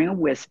and sharing a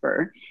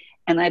whisper.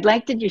 And I'd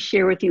like to just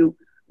share with you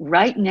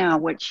right now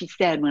what she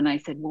said when I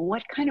said, well,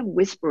 what kind of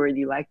whisper would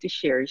you like to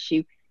share?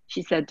 She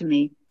said to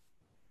me,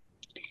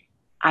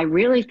 I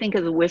really think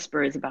of the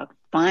whisper as about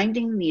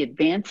finding the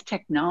advanced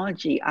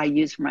technology I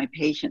use for my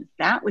patients.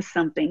 That was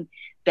something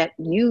that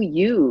you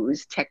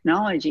use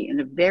technology in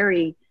a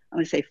very, I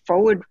would say,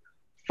 forward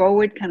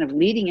kind of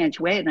leading edge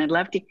way. And I'd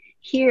love to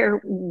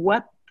hear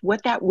what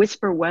that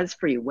whisper was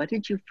for you. What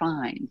did you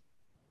find?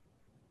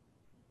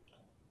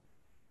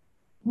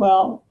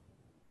 Well,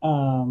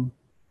 I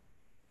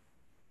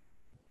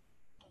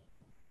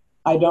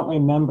don't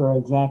remember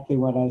exactly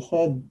what I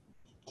said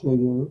to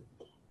you,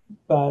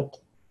 but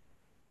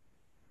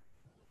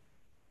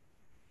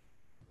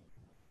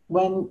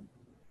when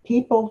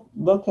people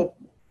look at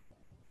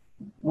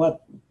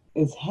what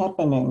is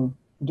happening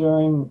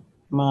during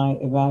my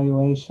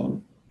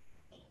evaluation,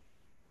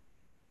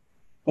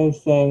 they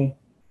say,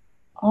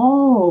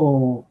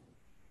 oh,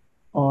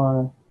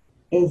 or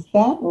is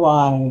that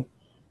why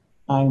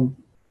I'm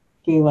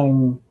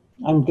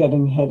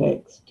getting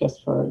headaches,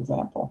 just for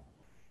example?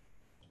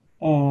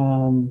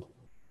 And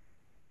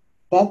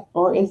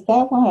or is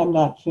that why I'm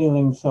not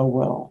feeling so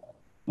well?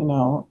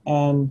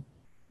 And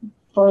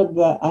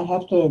I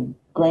have to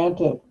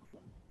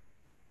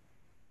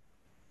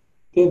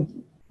give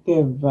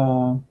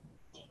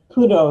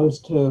kudos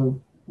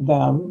to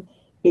them,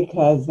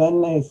 because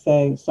then they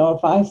say, so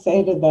if I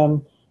say to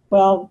them,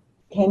 well,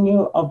 can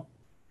you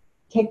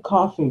take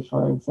coffee,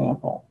 for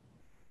example?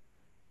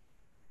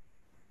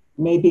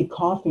 Maybe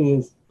coffee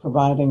is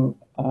providing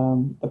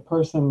the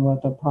person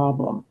with a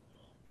problem,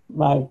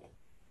 like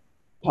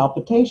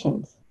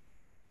palpitations,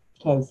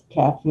 because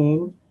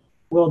caffeine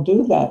will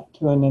do that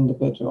to an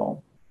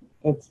individual.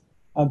 It's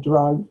a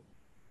drug.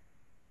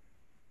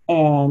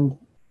 And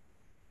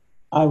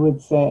I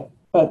would say,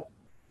 but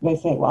they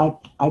say,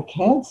 well, I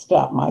can't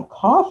stop my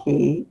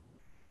coffee.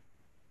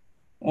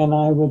 And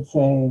I would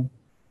say,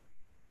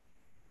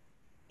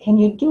 can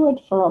you do it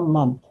for a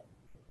month?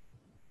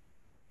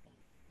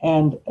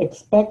 And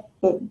expect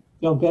that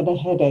you'll get a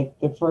headache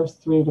the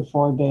first 3 to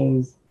 4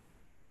 days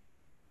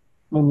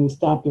when you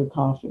stop your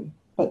coffee.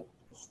 But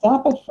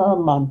stop it for a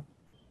month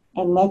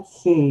and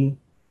let's see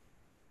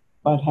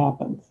what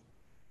happens,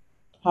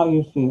 how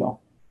you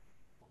feel.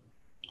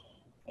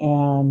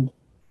 And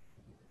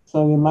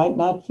so you might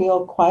not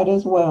feel quite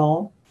as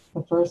well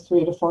the first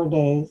 3 to 4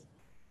 days,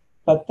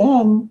 but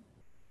then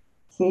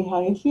see how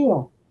you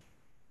feel.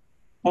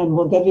 And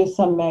we'll give you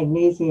some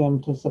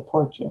magnesium to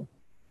support you.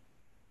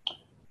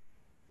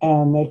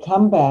 And they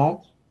come back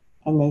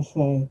and they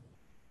say,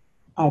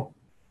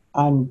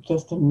 I'm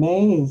just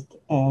amazed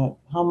at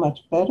how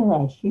much better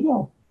I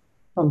feel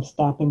from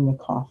stopping the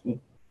coffee.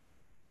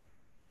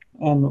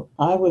 And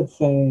I would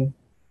say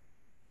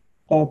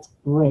that's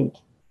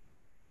great,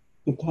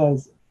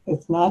 because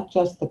it's not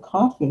just the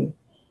coffee,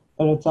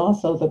 but it's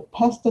also the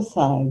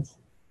pesticides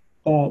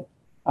that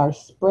are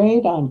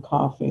sprayed on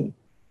coffee,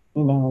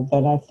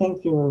 that I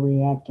think you were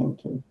reacting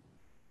to.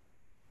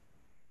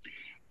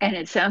 And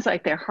it sounds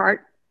like their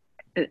heart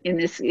in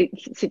this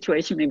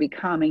situation may be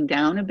calming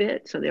down a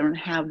bit, so they don't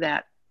have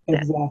that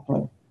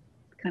Exactly.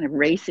 kind of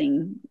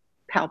racing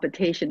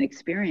palpitation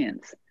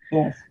experience.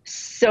 Yes.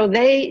 So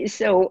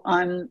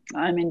I'm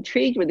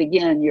intrigued with,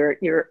 again,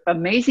 your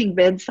amazing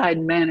bedside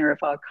manner,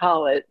 if I'll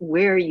call it,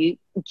 where you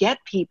get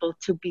people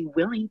to be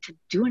willing to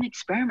do an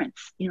experiment,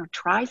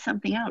 try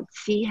something out,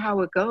 see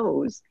how it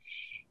goes,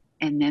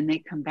 and then they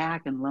come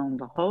back and lo and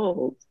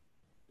behold,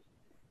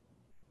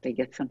 they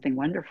get something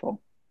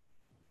wonderful.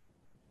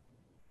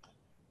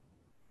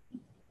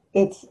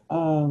 It's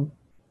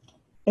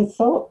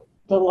so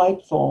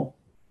delightful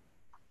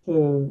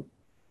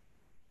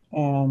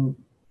and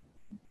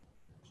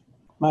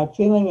my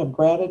feeling of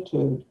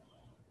gratitude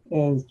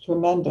is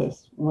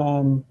tremendous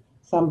when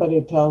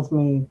somebody tells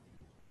me,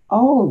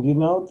 oh,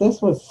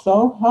 this was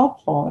so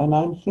helpful and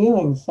I'm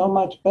feeling so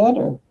much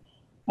better.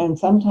 And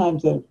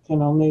sometimes it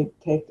can only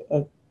take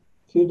a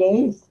few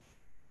days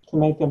to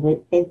make a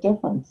big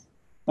difference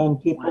when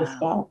people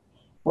stop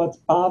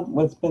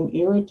what's been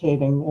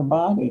irritating their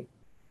body.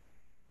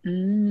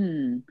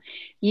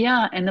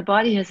 Yeah, and the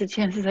body has a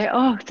chance to say,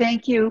 oh,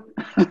 thank you.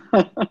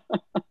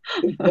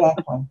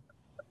 Exactly.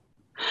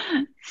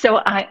 So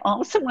I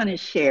also want to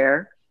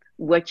share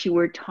what you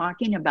were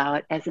talking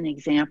about as an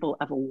example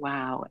of a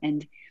wow.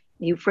 And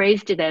you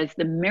phrased it as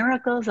the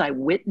miracles I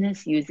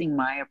witness using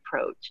my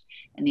approach.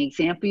 And the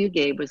example you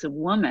gave was a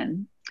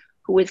woman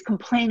who was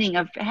complaining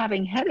of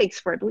having headaches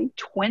for, I believe,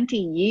 20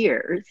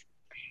 years.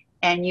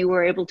 And you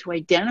were able to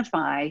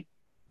identify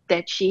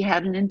that she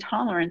had an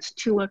intolerance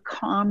to a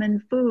common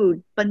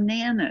food,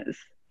 bananas.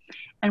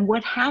 And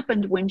what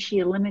happened when she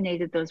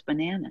eliminated those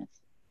bananas?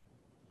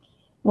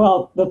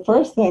 Well, the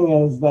first thing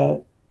is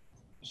that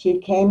she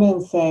came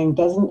in saying,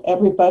 doesn't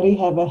everybody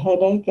have a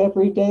headache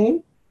every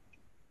day?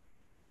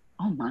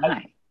 Oh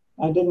my.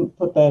 I didn't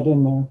put that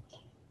in there.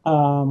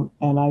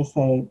 And I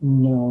say,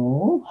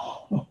 no,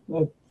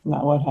 that's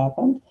not what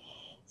happened.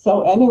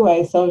 So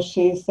anyway, so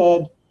she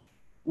said,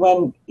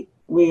 when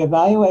we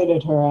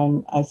evaluated her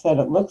and I said,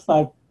 it looks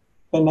like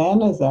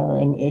bananas are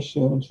an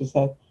issue. And she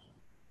said,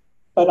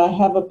 but I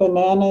have a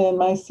banana in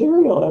my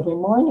cereal every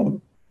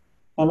morning.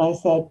 And I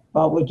said,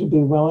 well, would you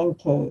be willing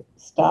to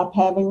stop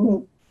having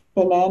the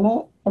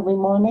banana every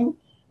morning?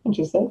 And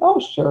she said, oh,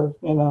 sure,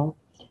 you know,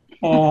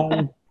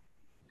 and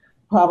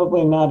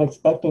probably not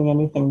expecting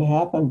anything to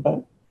happen,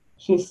 but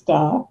she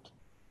stopped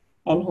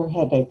and her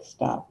headache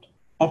stopped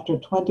after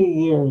 20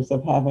 years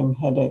of having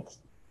headaches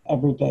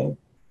every day.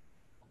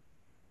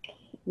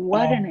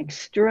 What an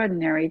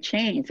extraordinary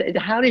change.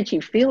 How did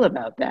you feel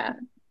about that?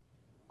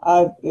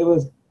 I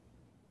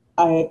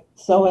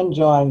so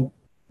enjoy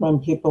when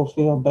people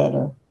feel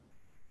better.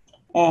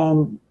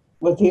 And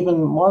what's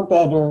even more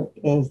better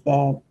is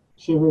that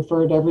she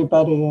referred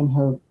everybody in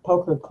her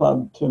poker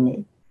club to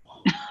me.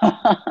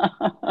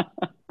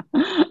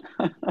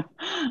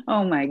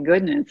 Oh my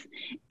goodness.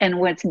 And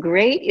what's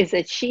great is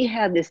that she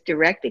had this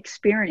direct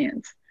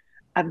experience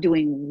of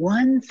doing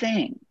one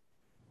thing,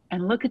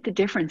 and look at the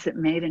difference it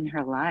made in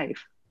her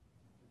life.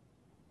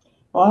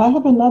 Well, I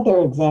have another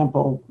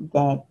example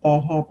that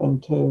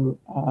happened too.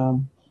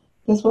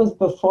 This was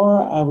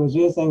before I was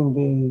using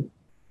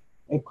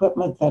the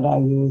equipment that I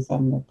use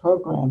in the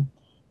program.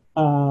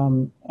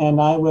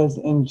 And I was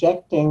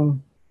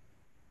injecting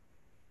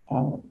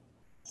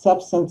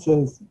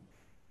substances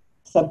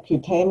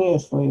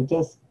subcutaneously,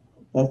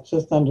 that's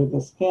just under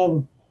the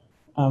skin,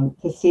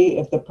 to see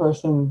if the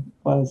person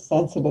was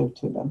sensitive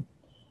to them.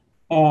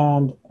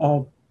 And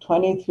a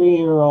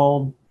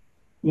 23-year-old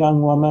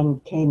young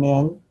woman came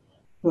in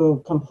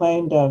who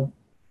complained of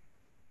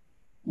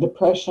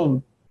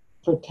depression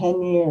for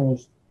 10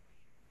 years.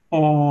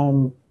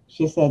 And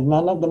she said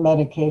none of the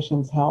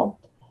medications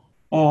helped.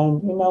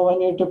 And, you know,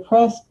 when you're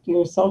depressed,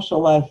 your social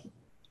life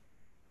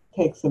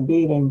takes a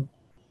beating.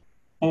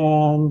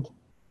 And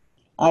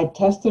I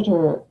tested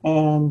her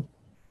and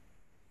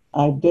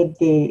I did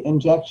the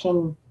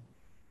injection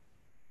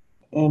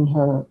in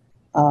her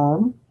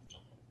arm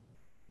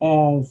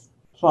as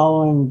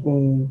following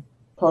the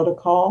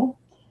protocol.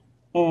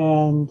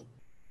 And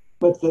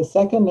with the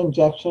second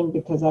injection,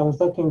 because I was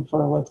looking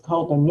for what's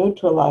called a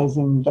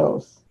neutralizing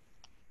dose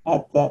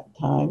at that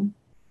time,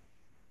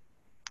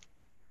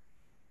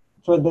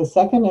 for the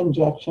second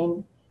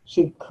injection,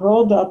 she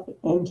curled up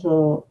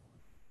into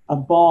a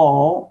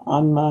ball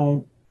on my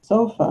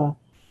sofa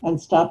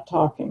and stopped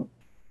talking.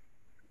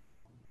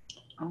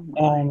 Oh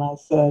and I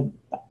said,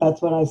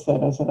 that's what I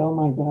said. I said, oh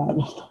my God,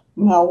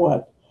 now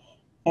what?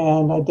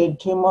 And I did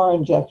 2 more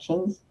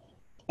injections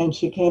and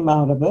she came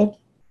out of it,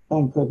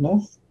 thank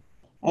goodness.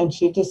 And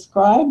she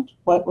described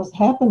what was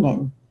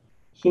happening.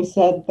 She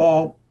said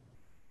that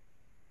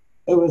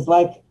it was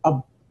like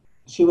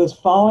she was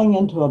falling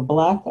into a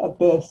black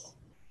abyss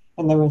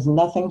and there was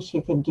nothing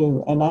she could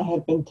do. And I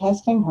had been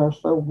testing her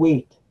for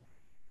wheat.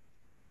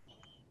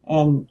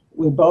 And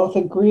we both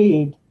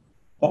agreed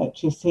that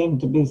she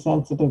seemed to be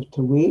sensitive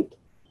to wheat.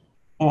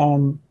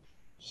 And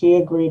she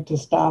agreed to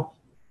stop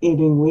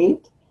eating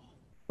wheat,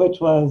 which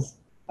was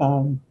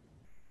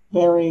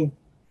very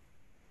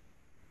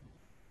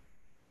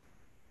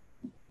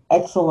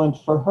excellent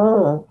for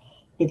her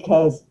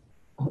because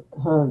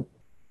her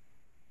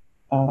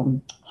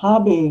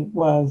hobby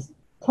was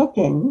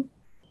cooking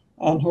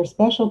and her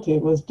specialty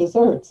was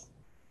desserts.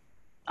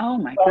 Oh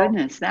my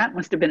goodness, that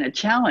must have been a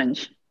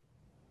challenge.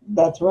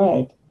 That's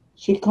right.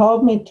 She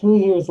called me 2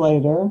 years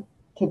later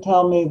to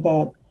tell me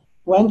that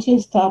when she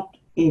stopped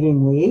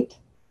eating wheat,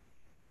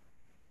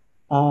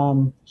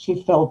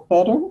 she felt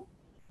better.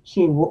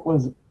 She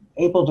was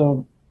able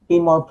to be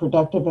more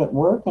productive at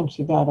work and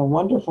she got a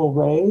wonderful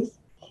raise.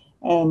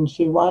 And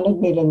she wanted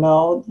me to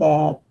know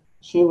that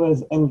she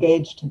was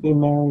engaged to be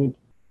married.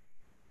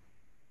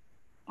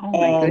 Oh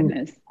my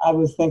goodness. I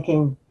was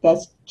thinking,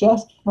 that's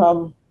just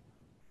from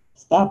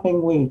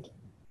stopping wheat.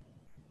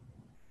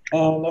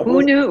 And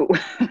who knew?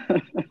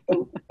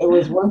 it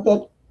was worth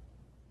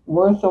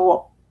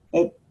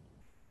it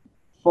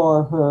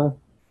for her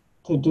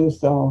to do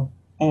so.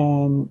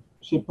 And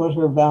she put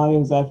her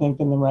values, I think,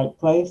 in the right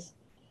place.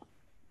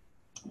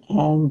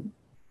 And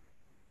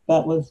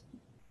that was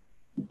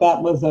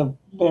a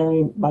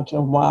very much a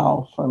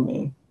wow for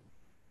me.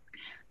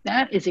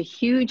 That is a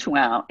huge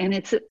wow. And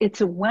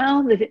it's a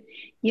wow that,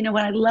 you know,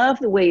 I love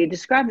the way you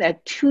describe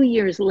that. 2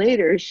 years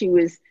later, she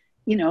was,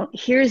 you know,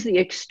 here's the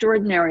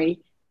extraordinary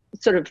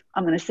sort of,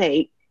 I'm going to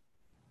say,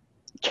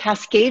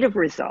 cascade of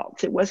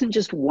results. It wasn't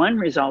just one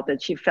result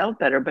that she felt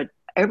better, but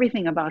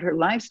everything about her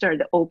life started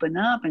to open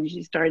up and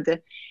she started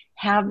to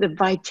have the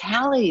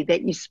vitality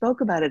that you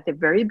spoke about at the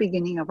very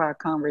beginning of our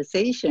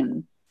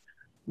conversation,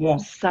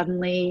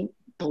 suddenly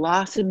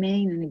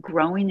blossoming and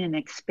growing and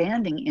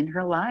expanding in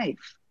her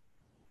life.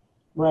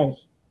 Right.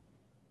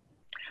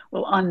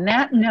 Well, on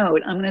that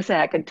note, I'm going to say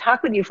I could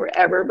talk with you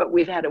forever, but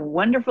we've had a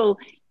wonderful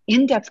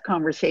in-depth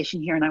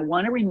conversation here, and I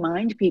want to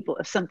remind people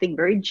of something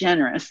very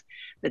generous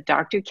that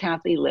Dr.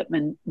 Kathy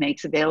Lippman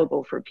makes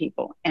available for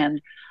people. And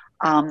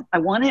I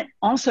want to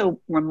also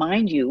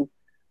remind you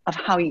of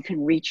how you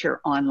can reach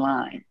her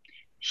online.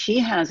 She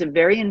has a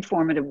very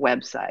informative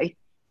website.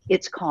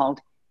 It's called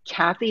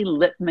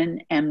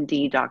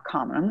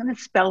KathyLippmanMD.com. And I'm going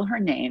to spell her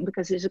name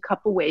because there's a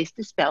couple ways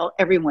to spell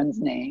everyone's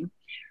name.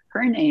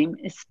 Her name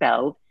is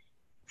spelled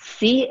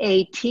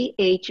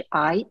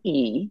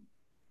Cathie,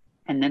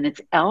 and then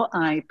it's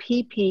Lippman.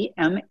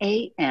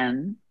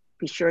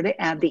 Be sure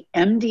to add the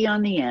MD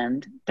on the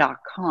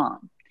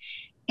end.com.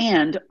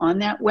 And on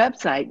that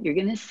website, you're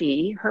going to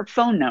see her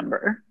phone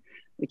number,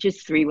 which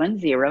is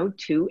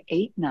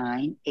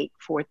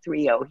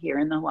 310-289-8430 here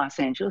in the Los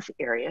Angeles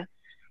area.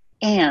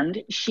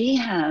 And she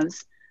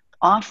has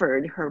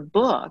offered her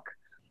book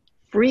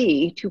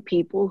free to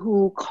people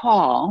who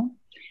call.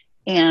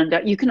 And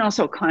you can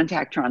also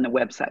contact her on the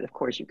website. Of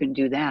course, you can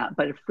do that.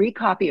 But a free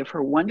copy of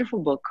her wonderful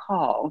book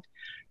called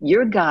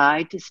Your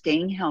Guide to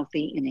Staying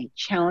Healthy in a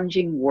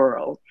Challenging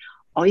World.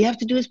 All you have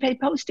to do is pay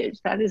postage.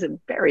 That is a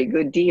very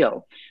good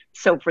deal.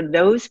 So for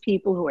those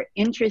people who are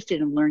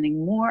interested in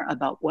learning more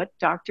about what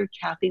Dr.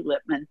 Kathy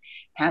Lippman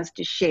has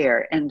to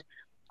share, and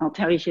I'll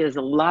tell you, she has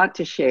a lot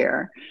to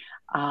share.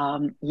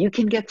 You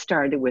can get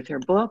started with her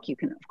book. You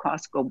can, of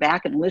course, go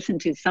back and listen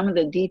to some of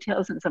the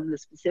details and some of the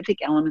specific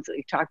elements that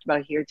we talked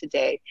about here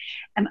today.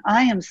 And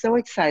I am so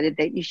excited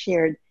that you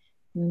shared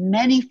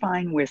many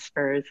fine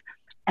whispers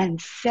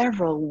and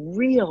several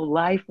real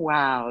life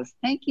wows.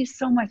 Thank you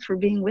so much for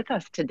being with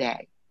us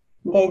today.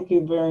 Thank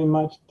you very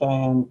much,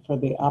 Diane, for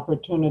the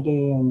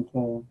opportunity and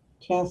the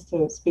chance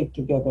to speak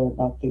together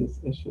about these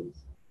issues.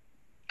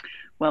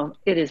 Well,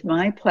 it is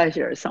my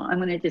pleasure. So I'm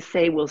going to just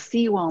say we'll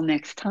see you all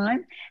next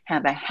time.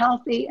 Have a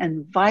healthy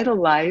and vital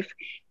life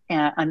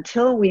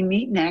until we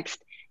meet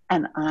next.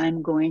 And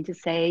I'm going to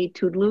say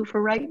toodaloo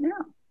for right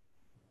now.